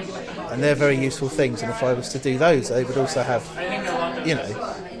 and they're very useful things, and if I was to do those, they would also have,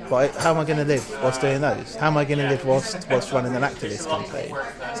 but how am I going to live whilst doing those? How am I going to live whilst running an activist campaign?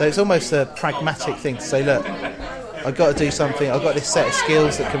 So it's almost a pragmatic thing to say, look, I've got to do something, I've got this set of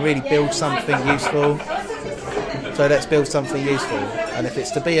skills that can really build something useful, so let's build something useful. And if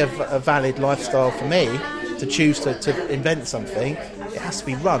it's to be a valid lifestyle for me, to choose to invent something, it has to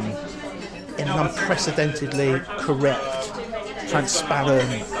be run in an unprecedentedly correct,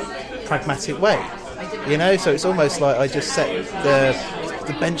 transparent, pragmatic way. So it's almost like I just set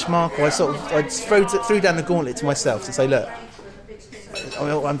the benchmark, or I threw down the gauntlet to myself to say, look,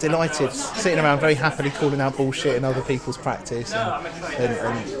 I'm delighted sitting around very happily calling out bullshit in other people's practice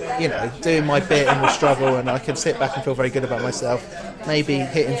and doing my bit in the struggle, and I can sit back and feel very good about myself. Maybe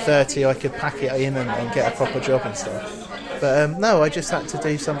hitting 30 I could pack it in and get a proper job and stuff. But no, I just had to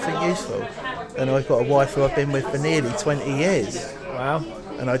do something useful, and I've got a wife who I've been with for nearly 20 years. Wow.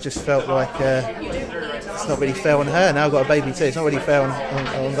 And I just felt like it's not really fair on her. Now I've got a baby too. It's not really fair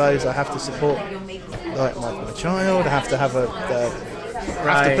on those. I have to support like my child. I have to have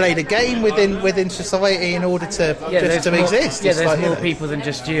have to play the game within society in order to exist. Yeah, there's more people than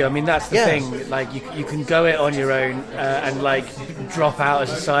just you. I mean, that's the thing. Like, you can go it on your own and like drop out of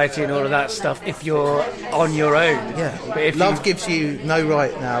society and all of that stuff if you're on your own. Yeah. But if love gives you no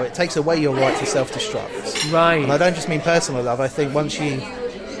right now, it takes away your right to self-destruct. Right. And I don't just mean personal love. I think once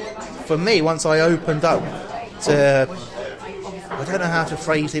I opened up to, I don't know how to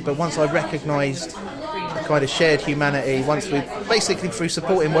phrase it, but once I recognised kind of shared humanity, once we basically through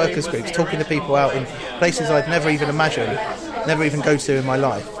supporting workers groups, talking to people out in places I'd never even imagined, never even go to in my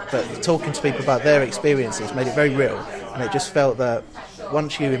life, but talking to people about their experiences made it very real. And it just felt that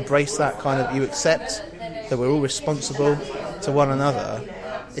once you embrace that kind of, you accept that we're all responsible to one another,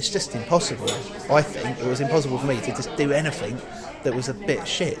 it's just impossible. I think it was impossible for me to just do anything that was a bit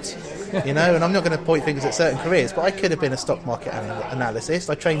shit, and I'm not going to point fingers at certain careers, but I could have been a stock market analyst.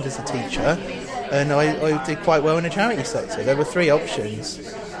 I trained as a teacher, and I did quite well in the charity sector. There were 3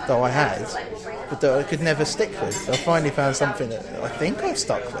 options that I had, but that I could never stick with. I finally found something that I think I've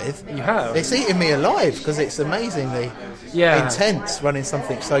stuck with. You have? It's eating me alive because it's amazingly intense running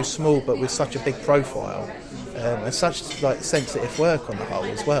something so small but with such a big profile, and such like sensitive work on the whole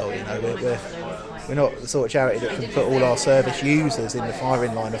as well. We're we're not the sort of charity that can put all our service users in the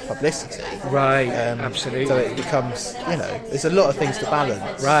firing line of publicity. Right, absolutely. So it becomes, there's a lot of things to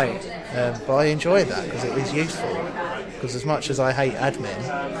balance. Right. But I enjoy that because it is useful. Because as much as I hate admin,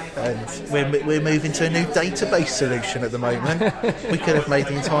 and we're moving to a new database solution at the moment, we could have made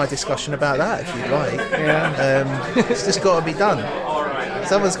the entire discussion about that if you'd like. Yeah. It's just got to be done.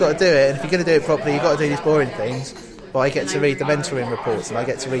 Someone's got to do it, and if you're going to do it properly, you've got to do these boring things. But I get to read the mentoring reports, and I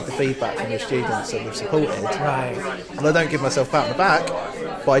get to read the feedback from the students that we've supported. Right. And I don't give myself a pat on the back,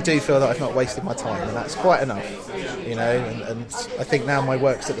 but I do feel that I've not wasted my time, and that's quite enough. And I think now my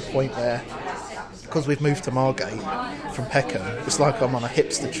work's at the point where, because we've moved to Margate from Peckham, it's like I'm on a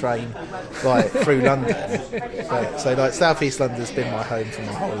hipster train through London. So South East London's been my home for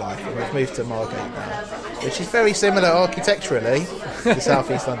my whole life, and we've moved to Margate now, which is very similar architecturally to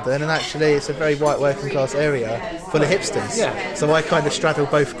South East London, and actually it's a very white working class area full of hipsters. Yeah. So I kind of straddle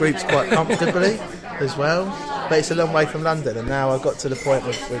both groups quite comfortably as well. But it's a long way from London, and now I've got to the point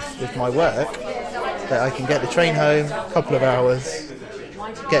with my work that I can get the train home, a couple of hours.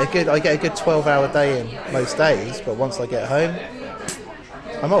 I get a good 12-hour day in most days, but once I get home,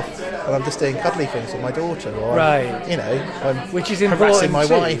 I'm off, and I'm just doing cuddly things with my daughter, or I'm which is harassing important my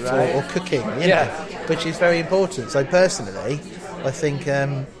too, wife, right? or cooking, which is very important. So personally, I think,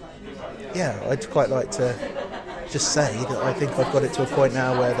 I'd quite like to just say that I think I've got it to a point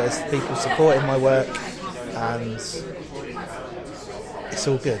now where there's people supporting my work, and it's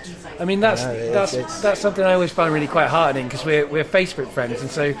all good. I mean, that's something I always find really quite heartening, because we're Facebook friends,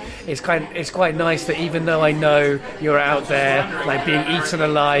 and so it's quite nice that even though I know you're out there being eaten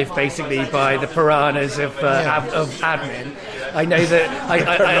alive basically by the piranhas of admin, I know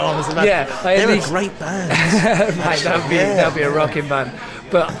that they're a great band. Right, that'd be a rocking band.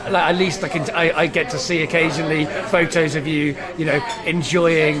 But at least I get to see occasionally photos of you,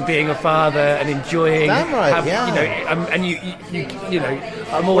 enjoying being a father and enjoying. Damn right, and you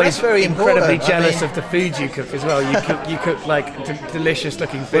I'm always very incredibly important. jealous of the food you cook as well. You cook delicious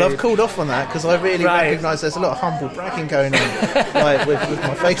looking food. Well, I've called off on that because I really recognise there's a lot of humble bragging going on, with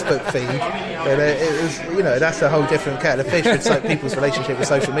my Facebook feed. But it was, that's a whole different kettle of fish with people's relationship with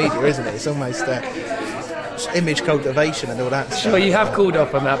social media, isn't it? It's almost image cultivation and all that stuff. Sure, you have called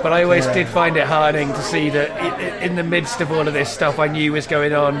off on that, but I always did find it heartening to see that in the midst of all of this stuff I knew was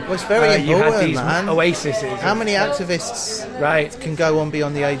going on, well, it's very important, you had these man. oases. How many activists can go on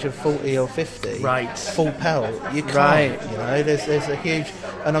beyond the age of 40 or 50? Right. Full pelt. You can't. Right. There's a huge,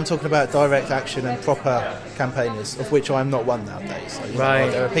 and I'm talking about direct action and proper campaigners, of which I'm not one nowadays. So,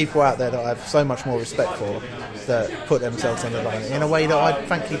 there are people out there that I have so much more respect for that put themselves on the line in a way that I'd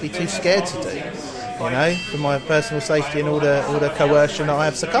frankly be too scared to do. For my personal safety and all the coercion that I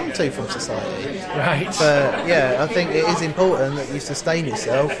have succumbed to from society. Right. But I think it is important that you sustain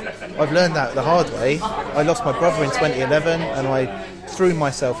yourself. I've learned that the hard way. I lost my brother in 2011, and I threw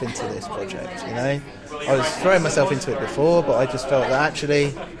myself into this project. I was throwing myself into it before, but I just felt that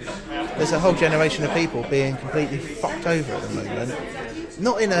actually there's a whole generation of people being completely fucked over at the moment.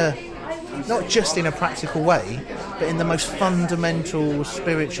 Not just in a practical way, but in the most fundamental,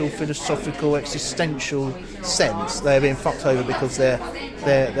 spiritual, philosophical, existential sense. They're being fucked over because their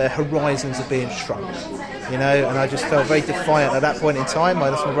horizons are being shrunk. And I just felt very defiant at that point in time. I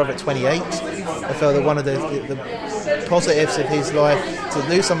lost my brother at 28. I felt that one of the positives of his life, to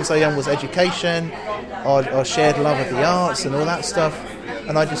lose someone so young, was education, our shared love of the arts and all that stuff.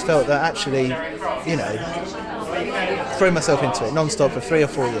 And I just felt that actually, threw myself into it non-stop for 3 or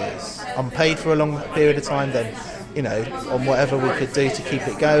 4 years. Unpaid for a long period of time, then, on whatever we could do to keep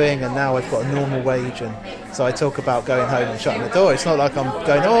it going, and now I've got a normal wage, and so I talk about going home and shutting the door. It's not like I'm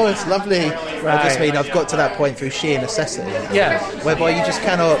going, oh, it's lovely. Right. I just mean I've got to that point through sheer necessity. Whereby you just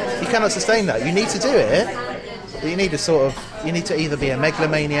cannot sustain that. You need to do it. You need to either be a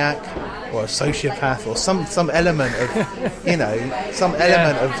megalomaniac or a sociopath or some element of,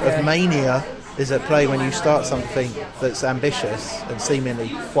 of mania is at play when you start something that's ambitious and seemingly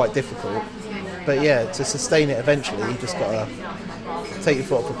quite difficult. But to sustain it eventually, you just got to take your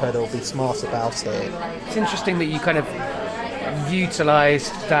foot off the pedal, be smart about it. It's interesting that you kind of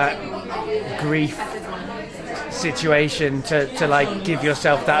utilised that grief situation to give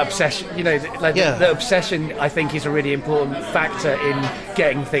yourself that obsession. The obsession, I think, is a really important factor in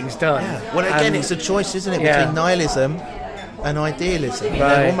getting things done. Yeah. Well, again, it's a choice, isn't it, between nihilism and idealism. Right.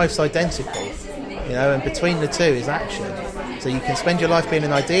 They're almost identical, and between the two is action. So you can spend your life being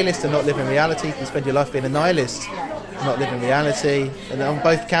an idealist and not live in reality. You can spend your life being a nihilist and not live in reality. And on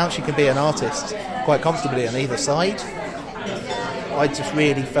both counts, you can be an artist quite comfortably on either side. I just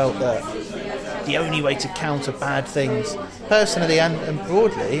really felt that the only way to counter bad things, personally and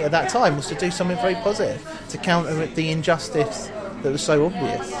broadly, at that time, was to do something very positive, to counter the injustice that was so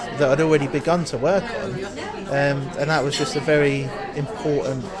obvious, that I'd already begun to work on. And that was just a very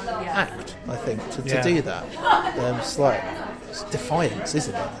important act, I think, to do that. It's like defiance,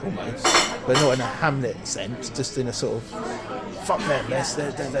 isn't it, almost? But not in a Hamlet sense, just in a sort of, fuck them,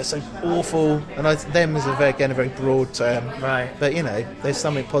 they're so awful. And them is a very broad term. Right. But, there's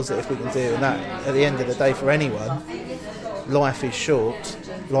something positive we can do, and that, at the end of the day, for anyone, life is short,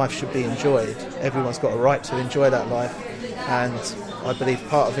 life should be enjoyed. Everyone's got a right to enjoy that life. And I believe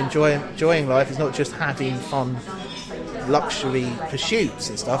part of enjoying life is not just having fun, luxury pursuits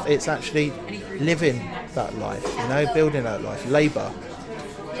and stuff. It's actually living that life, building that life. Labour.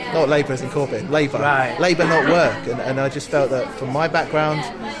 Not labour as in corporate, labour. Right. Labour, not work. And I just felt that from my background,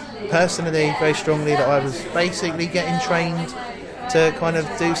 personally, very strongly, that I was basically getting trained to kind of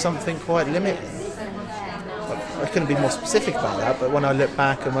do something quite limited. I couldn't be more specific about that, but when I look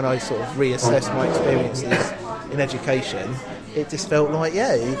back and when I sort of reassess my experiences in education, it just felt like,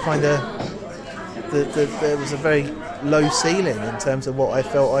 you kind of, there was a very low ceiling in terms of what I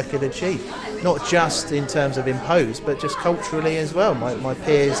felt I could achieve. Not just in terms of imposed, but just culturally as well. My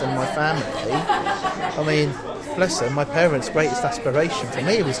peers and my family. I mean, bless them, my parents' greatest aspiration for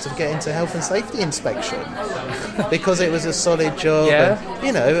me was to get into health and safety inspection because it was a solid job. Yeah.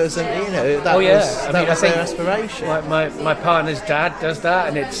 And, it was, that was their aspiration. My partner's dad does that,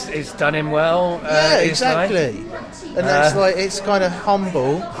 and it's done him well. Exactly. And that's it's kind of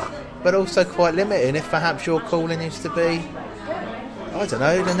humble, but also quite limiting. If perhaps your calling is to be, I don't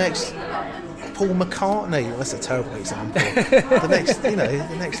know, the next Paul McCartney. That's a terrible example.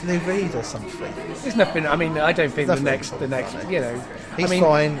 the next Lou Reed or something. There's nothing. I mean, I don't think the next. He's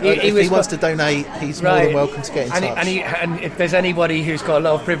fine. If he wants to donate, he's more than welcome to get in touch. And if there's anybody who's got a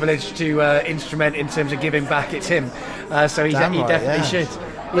lot of privilege to instrument in terms of giving back, it's him. So he definitely should.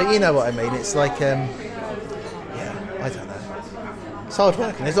 But you know what I mean. It's like, I don't know. It's hard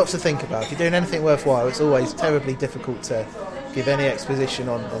working. There's lots to think about. If you're doing anything worthwhile, it's always terribly difficult to give any exposition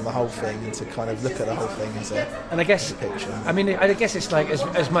on the whole thing and to kind of look at the whole thing as a picture. I mean, I guess it's like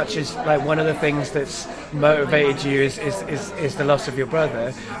as much as like one of the things that's motivated you is the loss of your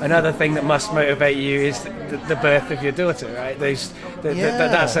brother. Another thing that must motivate you is the birth of your daughter, right?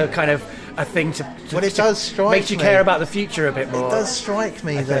 That's a kind of a thing to it does strike makes you care about the future a bit more. It does strike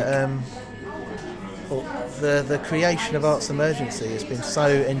me that the creation of Arts Emergency has been so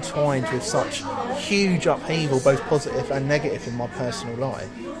entwined with such huge upheaval, both positive and negative, in my personal life.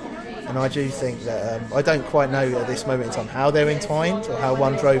 And I do think that I don't quite know at this moment in time how they're entwined or how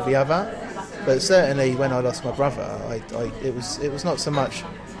one drove the other, but certainly when I lost my brother, it was not so much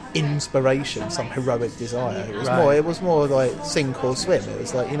inspiration, some heroic desire. It was more like sink or swim. It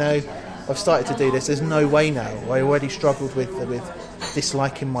was like, I've started to do this. There's no way now. I already struggled with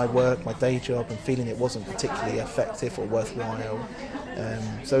disliking my work, my day job, and feeling it wasn't particularly effective or worthwhile.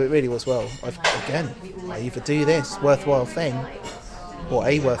 So it really was, I either do this worthwhile thing, or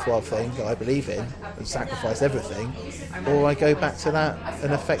a worthwhile thing that I believe in and sacrifice everything, or I go back to that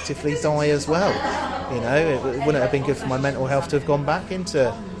and effectively die as well. It wouldn't have been good for my mental health to have gone back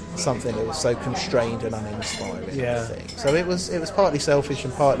into something that was so constrained and uninspiring. Yeah. So it was partly selfish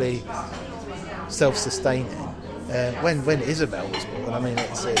and partly self-sustaining. When Isabel was born, I mean,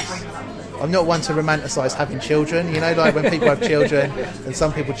 it's I'm not one to romanticise having children. Like when people have children, and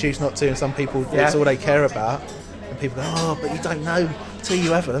some people choose not to, and some people it's all they care about. And people go, oh, but you don't know till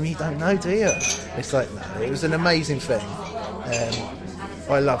you have them. You don't know, do you? It's like, no, it was an amazing thing.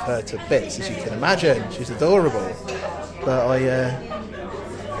 I love her to bits, as you can imagine. She's adorable, but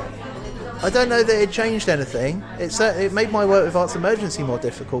I don't know that it changed anything. It made my work with Arts Emergency more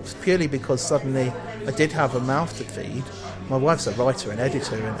difficult, purely because suddenly I did have a mouth to feed. My wife's a writer and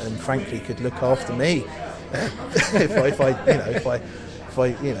editor, and frankly could look after me if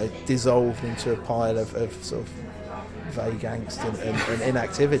I dissolved into a pile of sort of vague angst and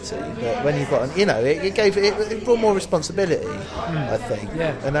inactivity. But when you've got it brought more responsibility, I think.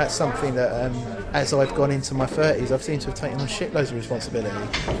 Yeah. And that's something that as I've gone into my 30s, I've seemed to have taken on shitloads of responsibility.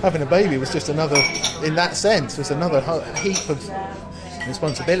 Having a baby was just another, in that sense, was another heap of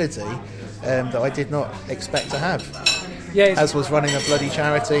responsibility that I did not expect to have. Yeah, as was running a bloody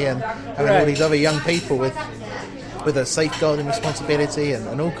charity and having all these other young people with a safeguarding responsibility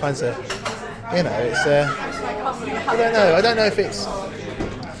and all kinds of, it's I don't know if it's,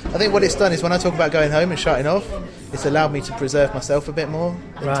 I think what it's done is when I talk about going home and shutting off, it's allowed me to preserve myself a bit more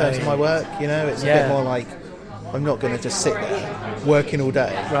in terms of my work. It's a bit more like I'm not going to just sit there working all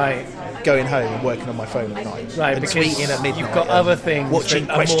day. Right. going home and working on my phone at night, right? and Because tweeting at midnight. You've got other things watching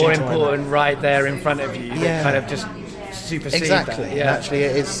that are more important right there in front of you. That kind of just supersede exactly. that. And actually,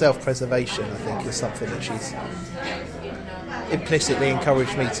 it is self-preservation. I think is something that she's implicitly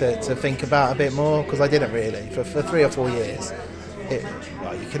encouraged me to think about a bit more, because I didn't really for 3 or 4 years.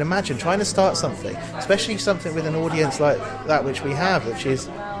 You can imagine trying to start something, especially something with an audience like that, which we have, which is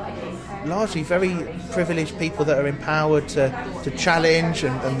largely very privileged people that are empowered to challenge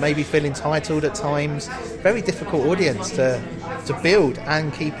and maybe feel entitled at times. Very difficult audience to build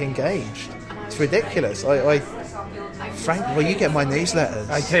and keep engaged. It's ridiculous. Frankly, well, you get my newsletters.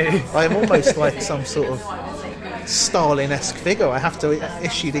 I do. I am almost like some sort of Stalin-esque figure. I have to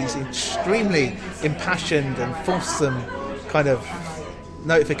issue these extremely impassioned and fulsome kind of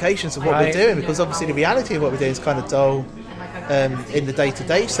notifications of what we're doing, because obviously the reality of what we're doing is kind of dull in the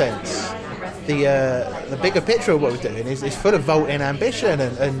day-to-day sense. The bigger picture of what we're doing is full of vaulting ambition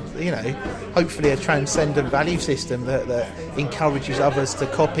and hopefully a transcendent value system that encourages others to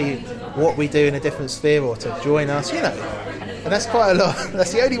copy what we do in a different sphere or to join us, and that's quite a lot.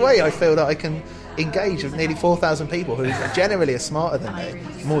 That's the only way I feel that I can engage with nearly 4,000 people who generally are smarter than me,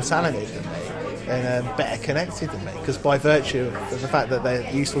 more talented than me, and better connected than me, because by virtue of the fact that they're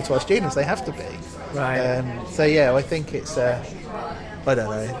useful to our students, they have to be. Right. I think it's I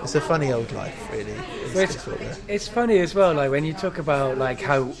don't know, it's a funny old life, really. It's funny as well, like when you talk about like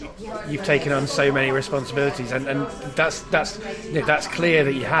how you've taken on so many responsibilities, and that's clear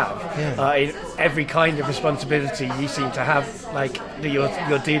that you have. In every kind of responsibility you seem to have, like that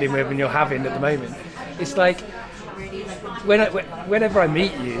you're dealing with and you're having at the moment. It's like whenever I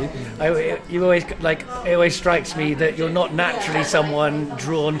meet you, it always strikes me that you're not naturally someone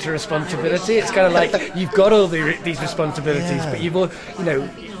drawn to responsibility. It's kind of like you've got all these responsibilities, but you've all,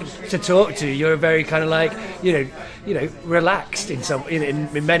 to talk to, you're very kind of like, relaxed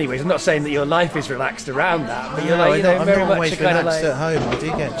in many ways. I'm not saying that your life is relaxed around that, but you're I'm very not much always kind of relaxed like at home. I do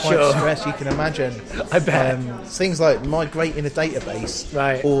get quite stressed, you can imagine. I bet. Things like migrating a database,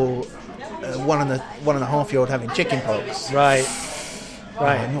 right, or 1.5-year-old having chicken pox. Right.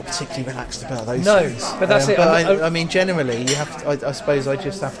 I'm not particularly relaxed about those things. No, but that's it. But I mean, generally, you have to. I suppose I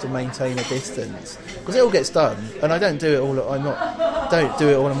just have to maintain a distance, because it all gets done, and I don't do it all. Don't do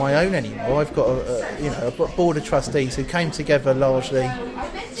it all on my own anymore. I've got a board of trustees who came together largely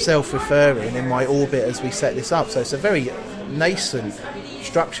self-referring in my orbit as we set this up. So it's a very nascent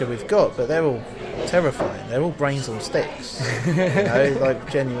structure we've got, but they're all terrifying. They're all brains on sticks, like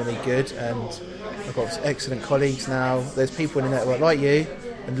genuinely good. And I've got excellent colleagues now. There's people in the network like you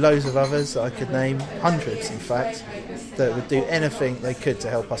and loads of others that I could name, hundreds in fact, that would do anything they could to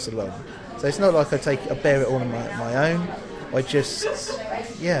help us along. So it's not like I bear it all on my own. I just,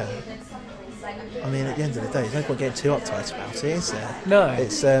 I mean, at the end of the day, there's no point getting too uptight about it, is there? No.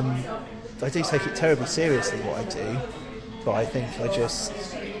 It's I do take it terribly seriously what I do, but I think I just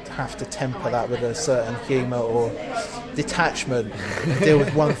have to temper that with a certain humour or detachment and deal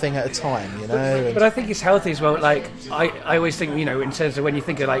with one thing at a time, But I think it's healthy as well. Like I always think, in terms of when you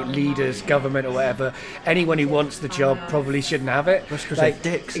think of like leaders, government or whatever, anyone who wants the job probably shouldn't have it. That's because they're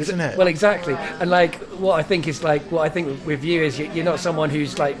dicks, isn't it? Well, exactly. And like what I think with you is you're not someone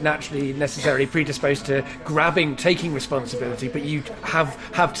who's like naturally necessarily predisposed to taking responsibility, but you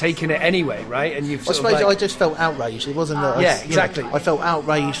have taken it anyway, right? And you've. I just felt outraged. It wasn't that. Exactly. I felt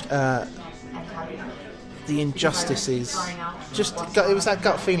outraged. The injustices, it was that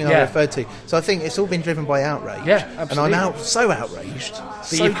gut feeling I referred to. So I think it's all been driven by outrage. Yeah, absolutely. And I'm so outraged,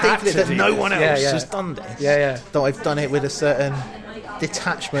 so deeply that no one else has done this. That I've done it with a certain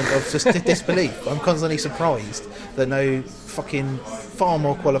detachment of just disbelief. I'm constantly surprised that no fucking far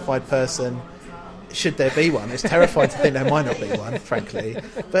more qualified person, should there be one, it's terrifying to think there might not be one, frankly,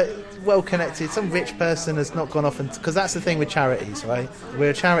 but well connected, some rich person has not gone off, and because that's the thing with charities, right?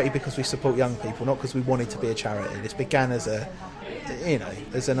 We're a charity because we support young people, not because we wanted to be a charity. This began as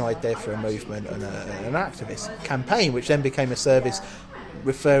as an idea for a movement and an activist campaign, which then became a service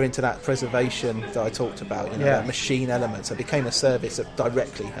referring to that preservation that I talked about, that machine element. So it became a service that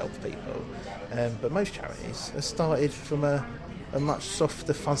directly helped people. But most charities have started from a much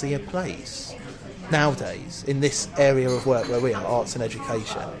softer, fuzzier place. Nowadays, in this area of work where we are, arts and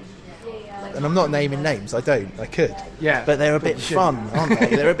education, and I'm not naming names, I could. Yeah. But they're a bit fun, aren't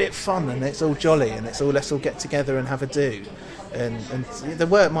they? They're a bit fun, and it's all jolly, and let's all get together and have a do. And the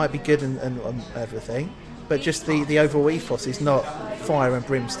work might be good and everything, but just the overall ethos is not fire and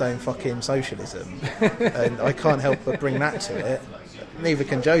brimstone fucking socialism. And I can't help but bring that to it. Neither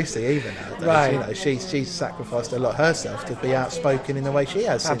can Josie either nowadays. Right. She's sacrificed a lot herself to be outspoken in the way she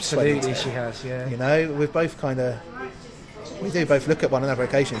has. Absolutely, she has. Yeah. We've both kind of we do both look at one another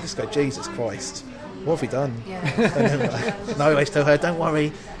occasionally and just go, Jesus Christ, what have we done? And I always tell her, don't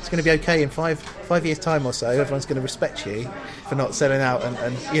worry, it's going to be okay in five years' time or so. Everyone's going to respect you for not selling out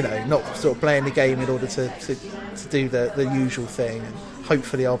and not sort of playing the game in order to do the usual thing. And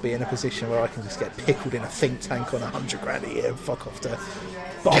hopefully I'll be in a position where I can just get pickled in a think tank on $100,000 a year and fuck off to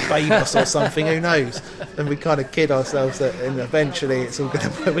Barbados or something, who knows? And we kind of kid ourselves that eventually it's all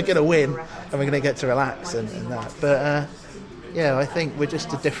we're going to win and we're going to get to relax and that. But I think we're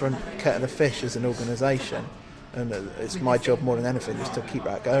just a different kettle of fish as an organisation, and it's my job more than anything just to keep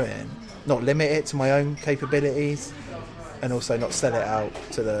that going, not limit it to my own capabilities, and also not sell it out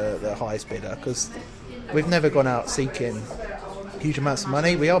to the highest bidder, because we've never gone out seeking huge amounts of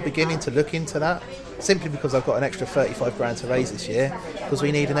money. We are beginning to look into that, simply because I've got an extra $35,000 to raise this year, because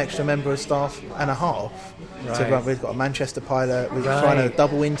we need an extra member of staff and a half to run. We've got a Manchester pilot, we're trying a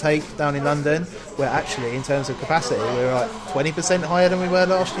double intake down in London, where actually in terms of capacity we're like 20% higher than we were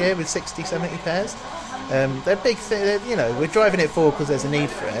last year with 60-70 pairs. They're big things, we're driving it forward because there's a need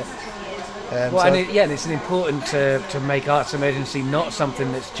for it. And it's important to make Arts Emergency not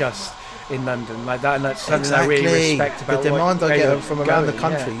something that's just in London like that, and that's something I really respect about the demand I get from around the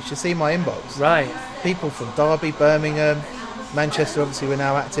country. You should see my inbox. Right. People from Derby, Birmingham, Manchester, obviously we're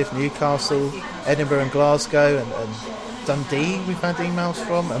now active, Newcastle, Edinburgh and Glasgow, and Dundee we've had emails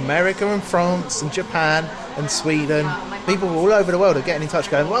from, America and France and Japan and Sweden. People all over the world are getting in touch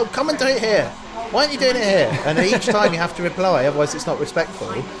going, well, come and do it here. Why aren't you doing it here? And each time you have to reply, otherwise it's not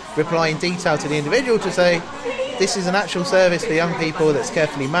respectful. Reply in detail to the individual to say, this is an actual service for young people that's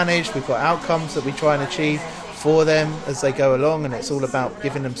carefully managed. We've got outcomes that we try and achieve for them as they go along, and it's all about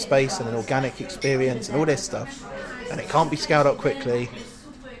giving them space and an organic experience and all this stuff. And it can't be scaled up quickly.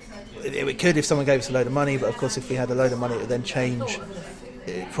 It could if someone gave us a load of money, but of course if we had a load of money it would then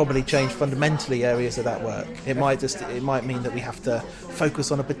probably change fundamentally areas of that work. It might mean that we have to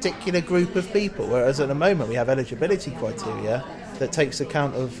focus on a particular group of people, whereas at the moment we have eligibility criteria that takes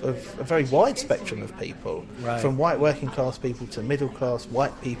account of a very wide spectrum of people, from white working class people to middle class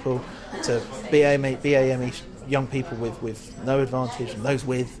white people to BAME young people with no advantage and those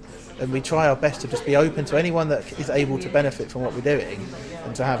with, and we try our best to just be open to anyone that is able to benefit from what we're doing,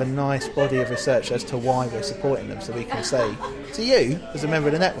 and to have a nice body of research as to why we're supporting them, so we can say to you as a member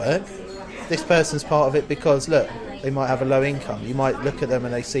of the network, this person's part of it because look, they might have a low income, you might look at them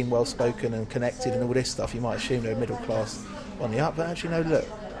and they seem well spoken and connected and all this stuff, you might assume they're middle class on the up, but actually no, look,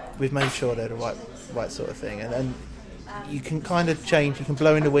 we've made sure they're the right sort of thing, and you can kind of change, you can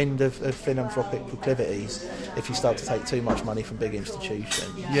blow in the wind of philanthropic proclivities if you start to take too much money from big institutions.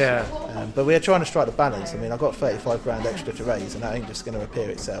 But we're trying to strike the balance. I mean, I've got $35,000 extra to raise, and that ain't just going to appear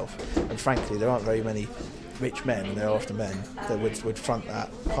itself. And frankly, there aren't very many rich men, and there are often men, that would front that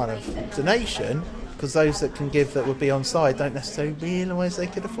kind of donation, because those that can give that would be on side don't necessarily realise they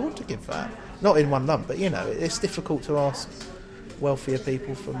could afford to give that. Not in one lump, but it's difficult to ask wealthier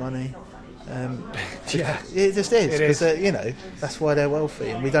people for money. It just is, because that's why they're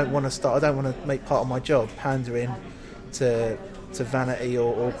wealthy, and we don't want to start. I don't want to make part of my job pandering to vanity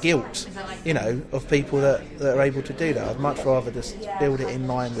or guilt, of people that are able to do that. I'd much rather just build it in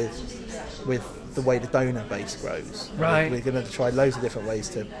line with the way the donor base grows. Right. We're going to try loads of different ways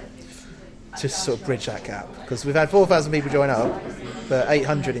to sort of bridge that gap, because we've had 4,000 people join up, but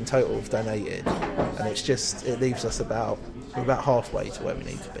 800 in total have donated, and it leaves us about halfway to where we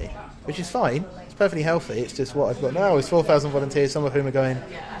need to be, which is fine. It's perfectly healthy. It's just what I've got now is 4,000 volunteers, some of whom are going,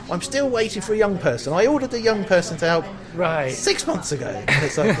 I'm still waiting for a young person. I ordered a young person to help 6 months ago. And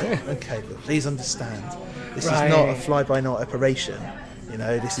it's like, okay, but please understand, this is not a fly-by-night operation.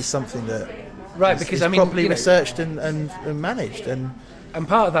 This is something that is properly researched and managed. And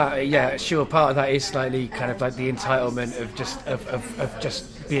part of that, part of that is slightly kind of like the entitlement of just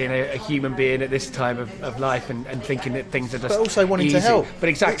being a human being at this time of life and thinking that things are just but also wanting easy. To help. But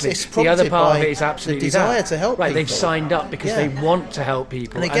exactly, it's the other part of it is absolutely the desire to help people. They've signed up because they want to help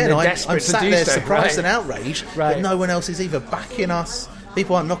people, and again, they're I'm desperate sat to do there so, surprised and outraged that no one else is either backing us.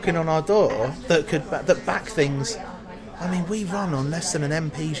 People aren't knocking on our door that back things. I mean, we run on less than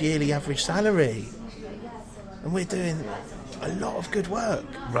an MP's yearly average salary, and we're doing a lot of good work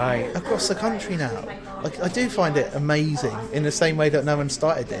across the country now. I do find it amazing, in the same way that no one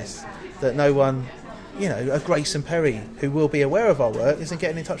started this, that no one, a Grayson Perry, who will be aware of our work, isn't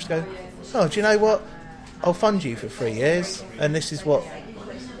getting in touch to go, oh, do you know what, I'll fund you for 3 years, and this is what,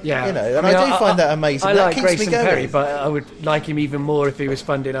 and I do find that amazing. I that like keeps Grayson me going. Perry, but I would like him even more if he was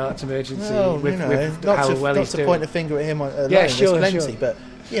funding Arts Emergency with not how well not he's to doing. point a finger at him alone, there's plenty, but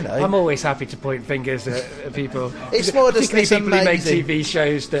you know, I'm always happy to point fingers at people. It's more just particularly people who make amazing. TV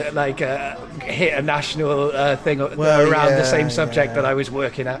shows that like hit a national thing around the same subject that I was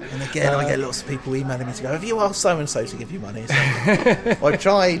working at. And again, I get lots of people emailing me to go, have you asked so and so to give you money? So I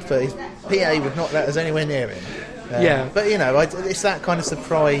tried, but his PA would not let us anywhere near him. But you know, it's that kind of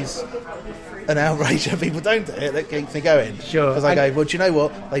surprise and outrage that people don't do it that keeps me going. Sure. Because I go, well, do you know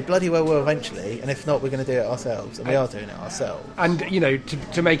what? They bloody well will eventually, and if not, we're going to do it ourselves, and we are doing it ourselves. And you know,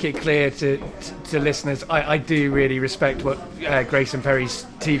 to make it clear to listeners, I do really respect what Grayson Perry's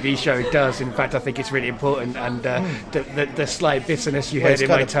TV show does. In fact, I think it's really important, and the slight bitterness you heard in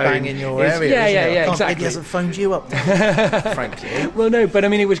my tone, bang in your area. Yeah, exactly. He hasn't phoned you up, frankly. Well, no, but I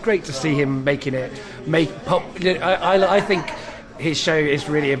mean, it was great to see him making it pop. I think his show is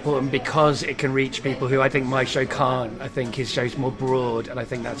really important because it can reach people who I think my show can't. I think his show's more broad, and I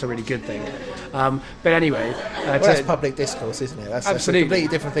think that's a really good thing. But anyway, that's public discourse, isn't it? That's a completely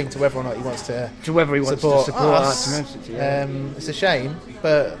different thing to whether or not he wants to support arts and university. Yeah. It's a shame,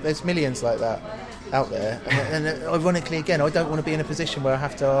 but there's millions like that out there. And ironically, again, I don't want to be in a position where I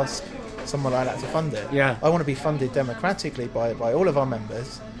have to ask someone like that to fund it. Yeah. I want to be funded democratically by all of our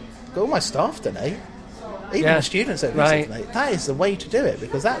members. All my staff donate. Even the students at Research donate. That is the way to do it,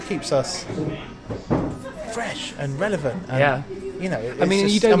 because that keeps us fresh and relevant. And, you know,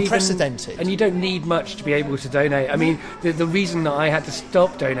 it's you don't unprecedented. And you don't need much to be able to donate. I mean, the reason that I had to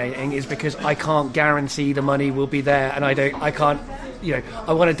stop donating is because I can't guarantee the money will be there, and I can't. You know,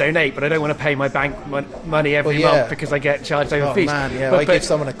 I want to donate, but I don't want to pay my bank money every month because I get charged over fees. Man, I give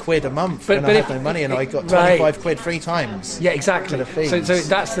someone £1 a month and I have no money, and I got 25 quid 3 times. Yeah, exactly. So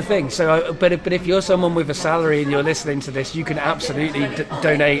that's the thing. So, but if you're someone with a salary and you're listening to this, you can absolutely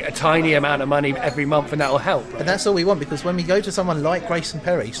donate a tiny amount of money every month, and that will help. Right? And that's all we want, because when we go to someone like Grayson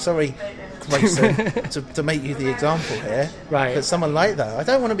Perry, Grayson, to make you the example here, right? But someone like that, I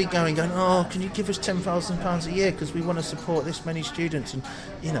don't want to be going, oh, can you give us £10,000 a year because we want to support this many students? And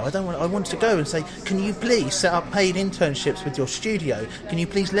you know, I want to go and say, can you please set up paid internships with your studio? Can you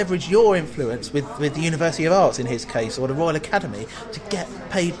please leverage your influence with the University of Arts, in his case, or the Royal Academy, to get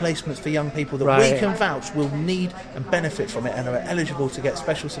paid placements for young people that we can vouch will need and benefit from it and are eligible to get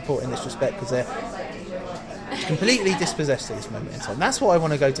special support in this respect because they're completely dispossessed at this moment in time. That's what I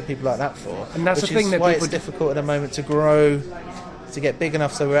want to go to people like that for. And that's the thing that why it's difficult at the moment to grow, to get big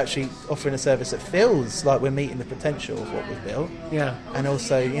enough so we're actually offering a service that feels like we're meeting the potential of what we've built. Yeah. And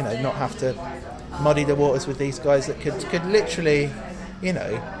also, you know, not have to muddy the waters with these guys that could literally, you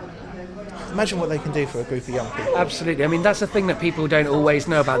know, imagine what they can do for a group of young people. Absolutely. I mean, that's the thing that people don't always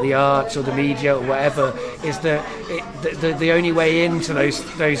know about the arts or the media or whatever, is that the only way into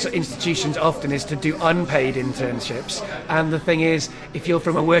those institutions often is to do unpaid internships. And the thing is, if you're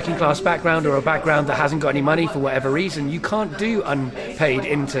from a working class background or a background that hasn't got any money for whatever reason, you can't do unpaid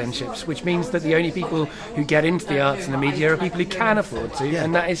internships, which means that the only people who get into the arts and the media are people who can afford to.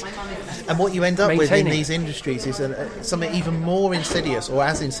 And that is... And what you end up with in these industries is something even more insidious, or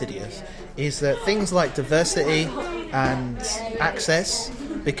as insidious, is that things like diversity and access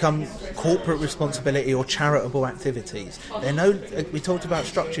become corporate responsibility or charitable activities. We talked about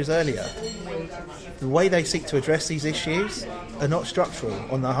structures earlier. The way they seek to address these issues are not structural.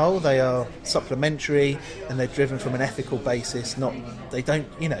 On the whole, they are supplementary, and they're driven from an ethical basis.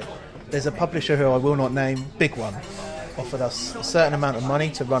 There's a publisher who I will not name, big one, offered us a certain amount of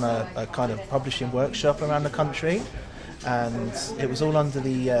money to run a kind of publishing workshop around the country, and it was all under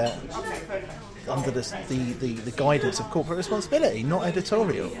the guidance of corporate responsibility, not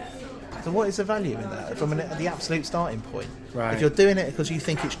editorial. So what is the value in that from the absolute starting point? Right. If you're doing it because you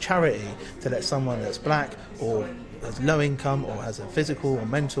think it's charity to let someone that's black or has low income or has a physical or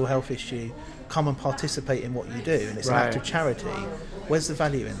mental health issue come and participate in what you do, and it's an act of charity, where's the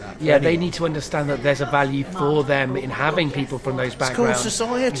value in that? Yeah, they need to understand that there's a value for them in having people from those backgrounds. It's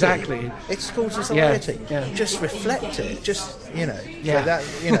called society. Exactly. It's called society. Yeah. Just reflect it. Just, you know. Yeah.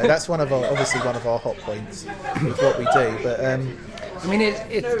 So that's one of our hot points with what we do. But I mean,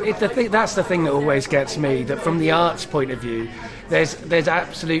 it's the thing. That's the thing that always gets me. That from the arts point of view, there's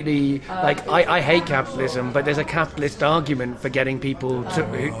absolutely, like, I hate capitalism, but there's a capitalist argument for getting people to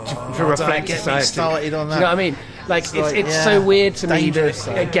reflect get society. Me started on that. Do you know what I mean? Like, it's so weird to me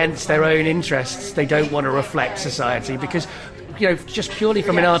that against their own interests, they don't want to reflect society, because, you know, just purely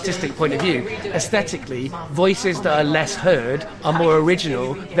from an artistic point of view, aesthetically, voices that are less heard are more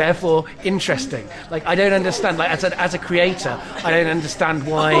original, therefore interesting. Like, I don't understand, like, as a creator, I don't understand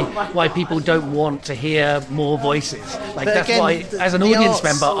why people don't want to hear more voices. Like, but that's again, why, as an audience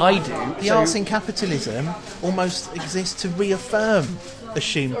member, I do. The arts in capitalism almost exist to reaffirm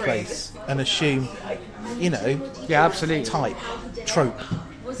assumed place and assume, you know, absolutely, type, trope.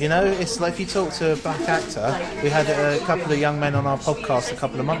 You know, it's like if you talk to a black actor, we had a couple of young men on our podcast a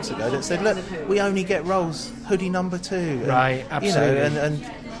couple of months ago that said, look, we only get roles hoodie number 2. And, right, absolutely. You know, and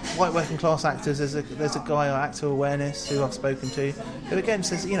white working class actors, there's a guy on Actor Awareness who I've spoken to, who again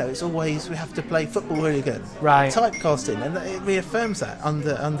says, you know, it's always we have to play football hooligan, right? Typecasting, and it reaffirms that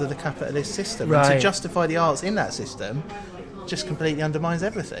under the capitalist system, right. And to justify the arts in that system just completely undermines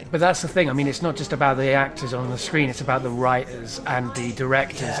everything. But that's the thing. I mean, it's not just about the actors on the screen; it's about the writers and the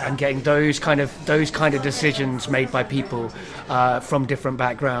directors, and getting those kind of decisions made by people from different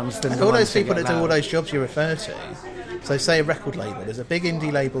backgrounds. Than all those people that do all those jobs you refer to. So say a record label. There's a big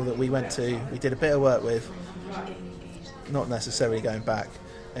indie label that we went to. We did a bit of work with. Not necessarily going back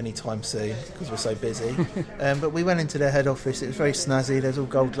anytime soon because we're so busy. But we went into their head office. It was very snazzy. There's all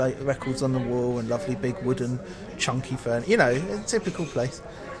gold records on the wall and lovely big wooden chunky furniture. You know, a typical place.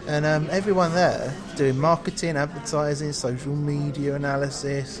 And everyone there doing marketing, advertising, social media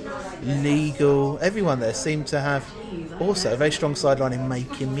analysis, legal. Everyone there seemed to have also a very strong sideline in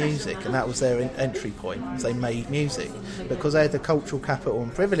making music, and that was their entry point. They made music because they had the cultural capital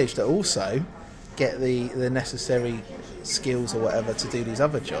and privilege to also get the necessary skills or whatever to do these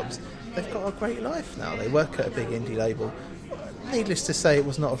other jobs. They've got a great life now. They work at a big indie label. Needless to say, it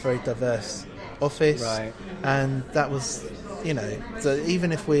was not a very diverse office, right. And that was, you know, so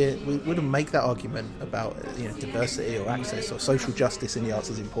even if we wouldn't make that argument about, you know, diversity or access or social justice in the arts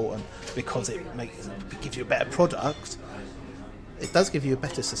is important because it gives you a better product. It does give you a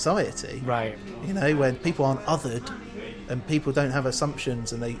better society, right? You know, when people aren't othered and people don't have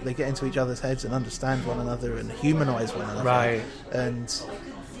assumptions and they get into each other's heads and understand one another and humanise one another, right? And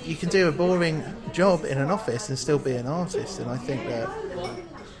you can do a boring job in an office and still be an artist. And I think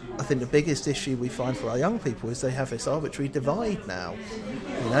the biggest issue we find for our young people is they have this arbitrary divide now,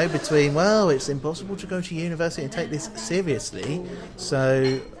 you know, between, well, it's impossible to go to university and take this seriously,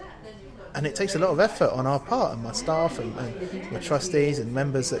 and it takes a lot of effort on our part, and my staff and my trustees and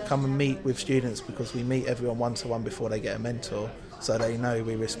members that come and meet with students, because we meet everyone one-to-one before they get a mentor, so they know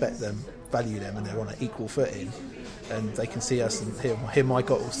we respect them, value them, and they're on an equal footing. And they can see us and hear my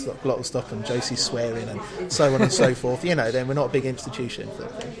glottal stop and Josie's swearing and so on and so forth. You know, then we're not a big institution.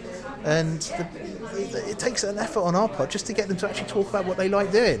 And it takes an effort on our part just to get them to actually talk about what they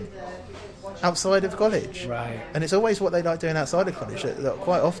like doing outside of college. Right. And it's always what they like doing outside of college that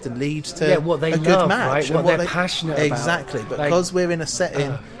quite often leads to what they a love, good match. right? What they're passionate about. Exactly. Because we're in a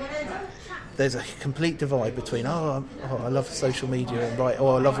setting... there's a complete divide between, I love social media and I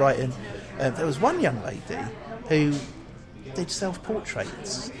love writing. There was one young lady who did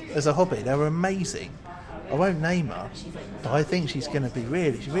self-portraits as a hobby. They were amazing. I won't name her, but I think she's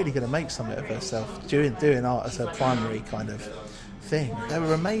really going to make something of herself doing art as her primary kind of thing. They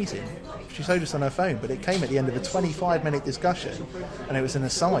were amazing. She showed us on her phone, but it came at the end of a 25-minute discussion, and it was an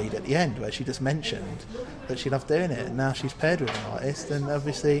aside at the end where she just mentioned that she loved doing it, and now she's paired with an artist and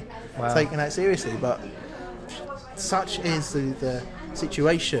obviously taking that seriously. But such is the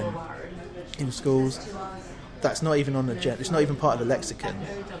situation in schools. That's not even on the agenda. It's not even part of the lexicon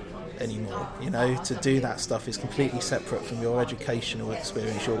anymore. You know, to do that stuff is completely separate from your educational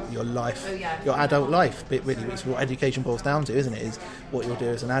experience, your life, your adult life. But really, it's what education boils down to, isn't it? Is what you'll do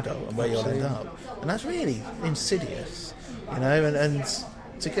as an adult and where you'll end up. And that's really insidious, you know. And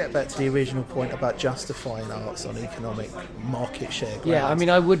to get back to the original point about justifying arts on economic market share grounds, I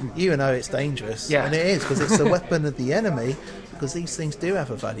mean, I wouldn't. You know, it's dangerous, and it is, because it's a weapon of the enemy. Because these things do have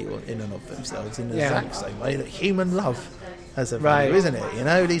a value in and of themselves, in the exact same way that human love has a value, isn't it? You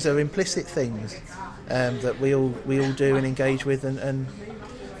know, these are implicit things that we all do and engage with, and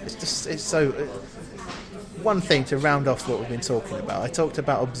it's so. One thing to round off what we've been talking about, I talked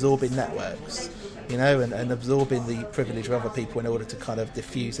about absorbing networks, you know, and absorbing the privilege of other people in order to kind of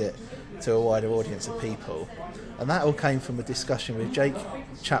diffuse it to a wider audience of people, and that all came from a discussion with Jake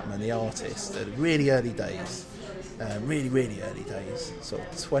Chapman, the artist, at really early days. Really early days, sort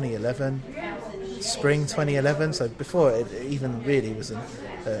of 2011, spring 2011, so before it even really was an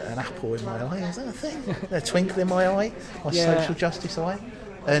apple in my eye. Is that a thing? A twinkle in my eye? My social justice eye?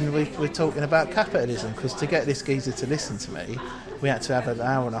 And we're talking about capitalism, because to get this geezer to listen to me, we had to have an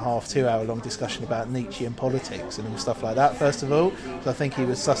hour and a half, 2 hour long discussion about Nietzsche and politics and all stuff like that, first of all, because I think he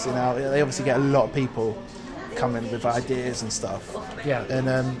was sussing out. They obviously get a lot of people coming with ideas and stuff. Yeah. And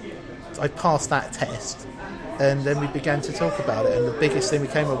I passed that test. And then we began to talk about it, and the biggest thing we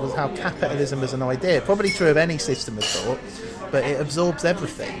came up with was how capitalism as an idea, probably true of any system of thought, but it absorbs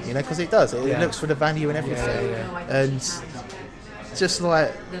everything, you know, because it does. It looks for the value in everything. And just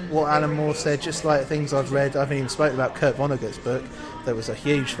like what Alan Moore said, just like things I've read. I haven't even spoken about Kurt Vonnegut's book. That was a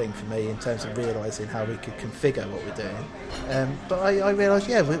huge thing for me in terms of realising how we could configure what we're doing. But I realised,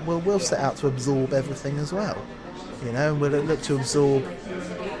 we'll set out to absorb everything as well. And we'll look to absorb,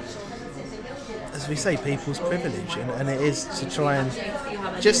 as we say, people's privilege, and it is to try and,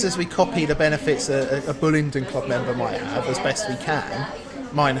 just as we copy the benefits a Bullingdon Club member might have as best we can,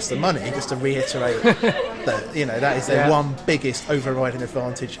 minus the money, just to reiterate that that is their one biggest overriding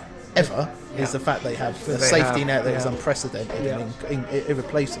advantage ever, is the fact they have a safety net that is unprecedented and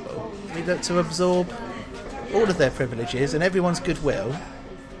irreplaceable. We look to absorb all of their privileges and everyone's goodwill,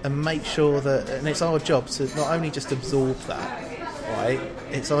 and make sure that, and it's our job to not only just absorb that, right,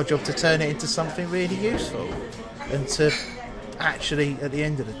 it's our job to turn it into something really useful and to actually, at the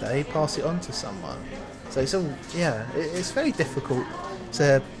end of the day, pass it on to someone. So it's all, it's very difficult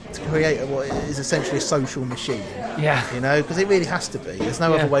to create what is essentially a social machine. Because it really has to be. There's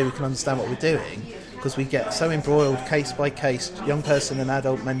no other way we can understand what we're doing, because we get so embroiled case by case, young person and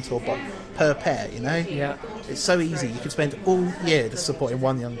adult mentor per pair, It's so easy. You could spend all year just supporting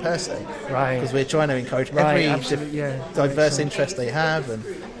one young person. Right. Because we're trying to encourage every diverse interest they have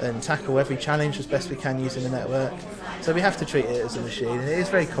and tackle every challenge as best we can using the network. So we have to treat it as a machine. And it is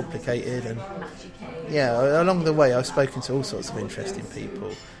very complicated, and along the way I've spoken to all sorts of interesting people.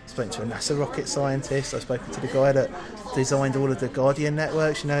 I've spoken to a NASA rocket scientist. I've spoken to the guy that designed all of the Guardian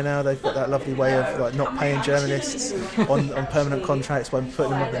networks. Now they've got that lovely way of not paying journalists on permanent contracts by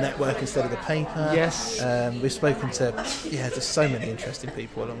putting them on the network instead of the paper. Yes. We've spoken to just so many interesting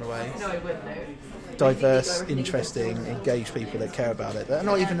people along the way. Diverse, interesting, engaged people that care about it, that are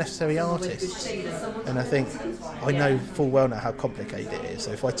not even necessarily artists. And I know full well now how complicated it is.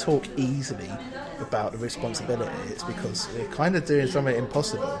 So if I talk easily about the responsibility, it's because we're kind of doing something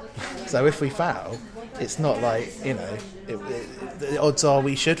impossible. So if we fail, it's not like, the odds are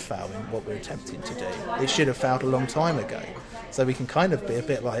we should fail in what we're attempting to do. It should have failed a long time ago. So we can kind of be a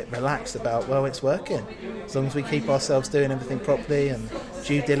bit relaxed about, it's working. As long as we keep ourselves doing everything properly, and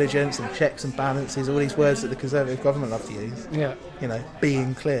due diligence and checks and balances, all these words that the Conservative government love to use. Yeah.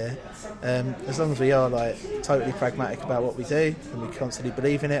 Being clear. As long as we are totally pragmatic about what we do, and we constantly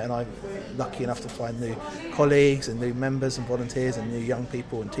believe in it, and I'm lucky enough to find new colleagues and new members and volunteers and new young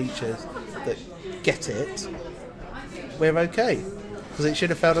people and teachers that get it, we're okay. Because it should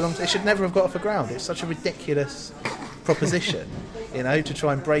have failed it should never have got off the ground. It's such a ridiculous proposition, to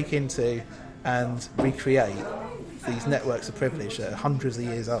try and break into and recreate these networks of privilege that are hundreds of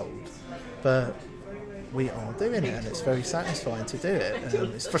years old. But we are doing it, and it's very satisfying to do it.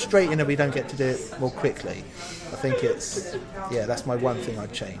 It's frustrating that we don't get to do it more quickly. I think that's my one thing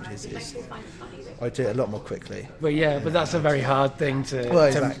I'd change is I'd do it a lot more quickly. But but that's a very hard thing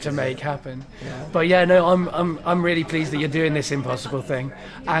to make happen. Yeah. But I'm really pleased that you're doing this impossible thing,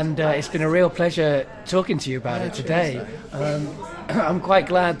 and it's been a real pleasure talking to you about it today. I'm quite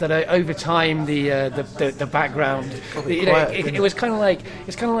glad that over time the background, it was kind of like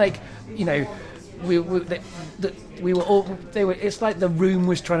we were all. It's like the room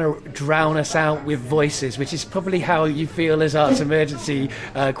was trying to drown us out with voices, which is probably how you feel as Arts Emergency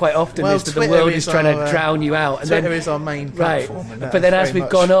quite often. Is that the world is trying to drown you out. And Twitter is our main platform. Right. But then as we've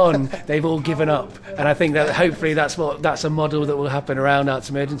gone on, they've all given up, and I think that hopefully that's a model that will happen around Arts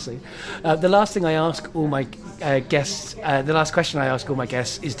Emergency. The last thing I ask all my guests, the last question I ask all my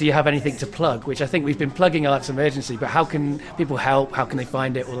guests is, do you have anything to plug? Which I think we've been plugging Arts Emergency, but how can people help? How can they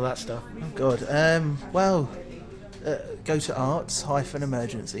find it? All of that stuff. Oh God. Go to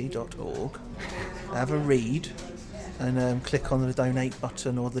arts-emergency.org, have a read, and click on the donate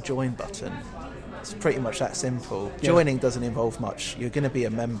button or the join button. It's pretty much that simple. Yeah. Joining doesn't involve much. You're going to be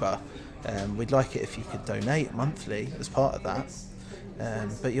a member. We'd like it if you could donate monthly as part of that.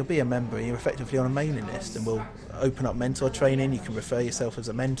 But you'll be a member, and you're effectively on a mailing list, and we'll open up mentor training. You can refer yourself as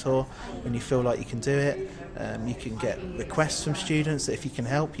a mentor when you feel like you can do it. You can get requests from students that if you can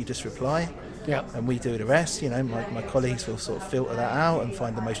help, you just reply. Yeah. And we do the rest. My colleagues will sort of filter that out and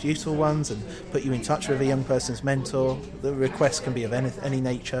find the most useful ones and put you in touch with a young person's mentor. The requests can be of any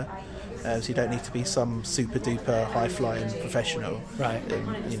nature. So you don't need to be some super duper high flying professional. Right.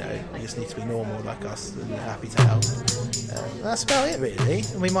 You just need to be normal like us, and happy to help. That's about it really.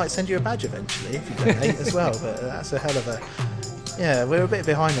 And we might send you a badge eventually if you donate as well. But that's a hell of a. Yeah, we're a bit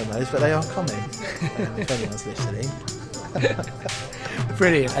behind on those, but they are coming. If anyone's listening.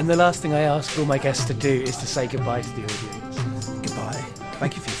 Brilliant. And the last thing I ask all my guests to do is to say goodbye to the audience. Goodbye.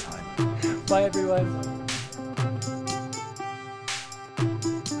 Thank you for your time. Bye everyone.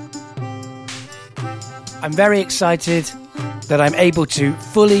 I'm very excited that I'm able to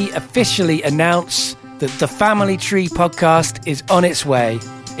fully, officially announce that the Family Tree podcast is on its way.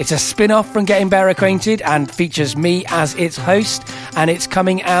 It's a spin-off from Getting Better Acquainted and features me as its host, and it's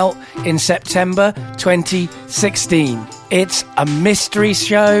coming out in September 2016. It's a mystery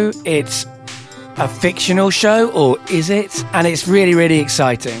show, it's a fictional show, or is it? And it's really, really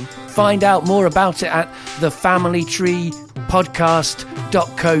exciting. Find out more about it at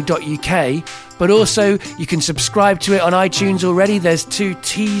thefamilytreepodcast.co.uk. But also, you can subscribe to it on iTunes already. There's 2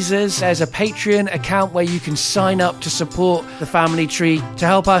 teasers. There's a Patreon account where you can sign up to support the Family Tree to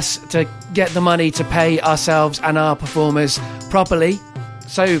help us to get the money to pay ourselves and our performers properly.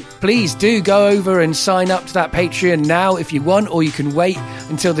 So please do go over and sign up to that Patreon now if you want, or you can wait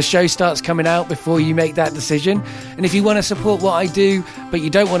until the show starts coming out before you make that decision. And if you want to support what I do, but you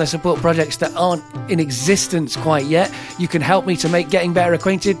don't want to support projects that aren't in existence quite yet, you can help me to make Getting Better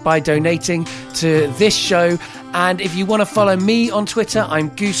Acquainted by donating to this show. And if you want to follow me on Twitter,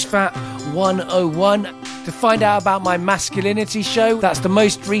 I'm GooseFat101. To find out about my masculinity show, that's the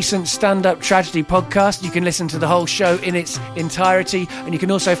most recent stand-up tragedy podcast. You can listen to the whole show in its entirety, and you can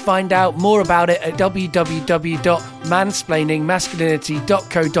also find out more about it at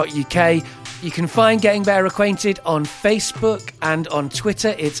www.mansplainingmasculinity.co.uk. You can find Getting Better Acquainted on Facebook and on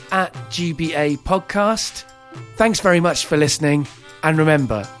Twitter. It's at GBA Podcast. Thanks very much for listening, and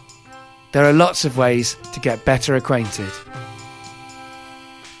remember, there are lots of ways to get better acquainted.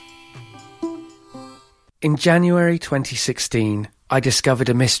 In January 2016, I discovered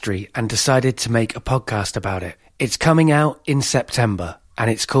a mystery and decided to make a podcast about it. It's coming out in September, and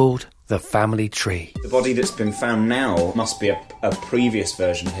it's called The Family Tree. The body that's been found now must be a previous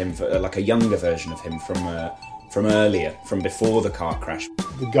version of him, like a younger version of him from earlier, from before the car crash.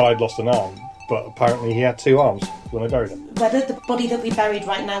 The guy had lost an arm, but apparently he had 2 arms when I buried him. Whether the body that we buried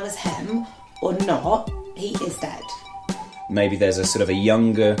right now is him or not, he is dead. Maybe there's a sort of a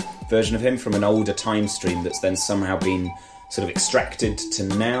younger version of him from an older time stream that's then somehow been sort of extracted to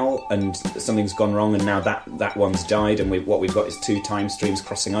now, and something's gone wrong, and now that one's died, and what we've got is 2 time streams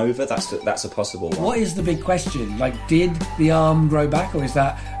crossing over. That's a possible one. What is the big question? Like, did the arm grow back, or is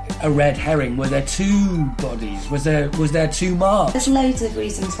that a red herring? Were there 2 bodies? Was there 2 marks? There's loads of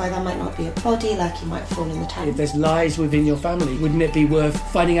reasons why that might not be a body, like he might fall in the tank. If there's lies within your family, wouldn't it be worth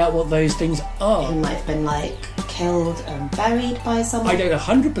finding out what those things are? He might have been killed and buried by someone. I don't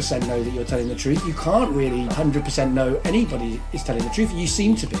 100% know that you're telling the truth. You can't really 100% know anybody is telling the truth. You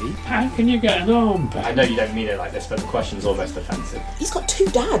seem to be. How can you get an arm back? I know you don't mean it like this, but the question's almost offensive. He's got 2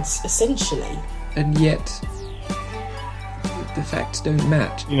 dads, essentially. And yet, the facts don't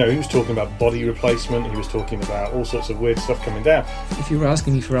match. You know, he was talking about body replacement, he was talking about all sorts of weird stuff coming down. If you were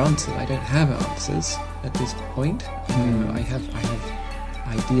asking me for answers, I don't have answers at this point. I have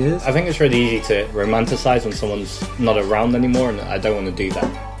ideas. I think it's really easy to romanticise when someone's not around anymore, and I don't want to do that.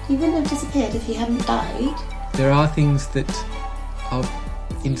 He wouldn't have disappeared if he hadn't died. There are things that are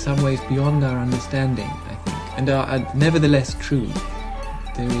in some ways beyond our understanding, I think, and are nevertheless true.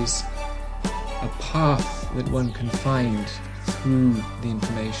 There is a path that one can find through the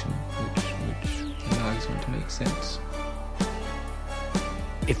information which allows one to make sense.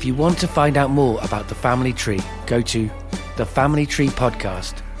 If you want to find out more about the Family Tree, go to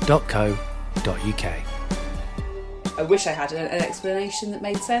thefamilytreepodcast.co.uk. I wish I had an explanation that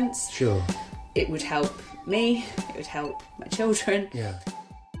made sense. Sure. It would help me, it would help my children. Yeah.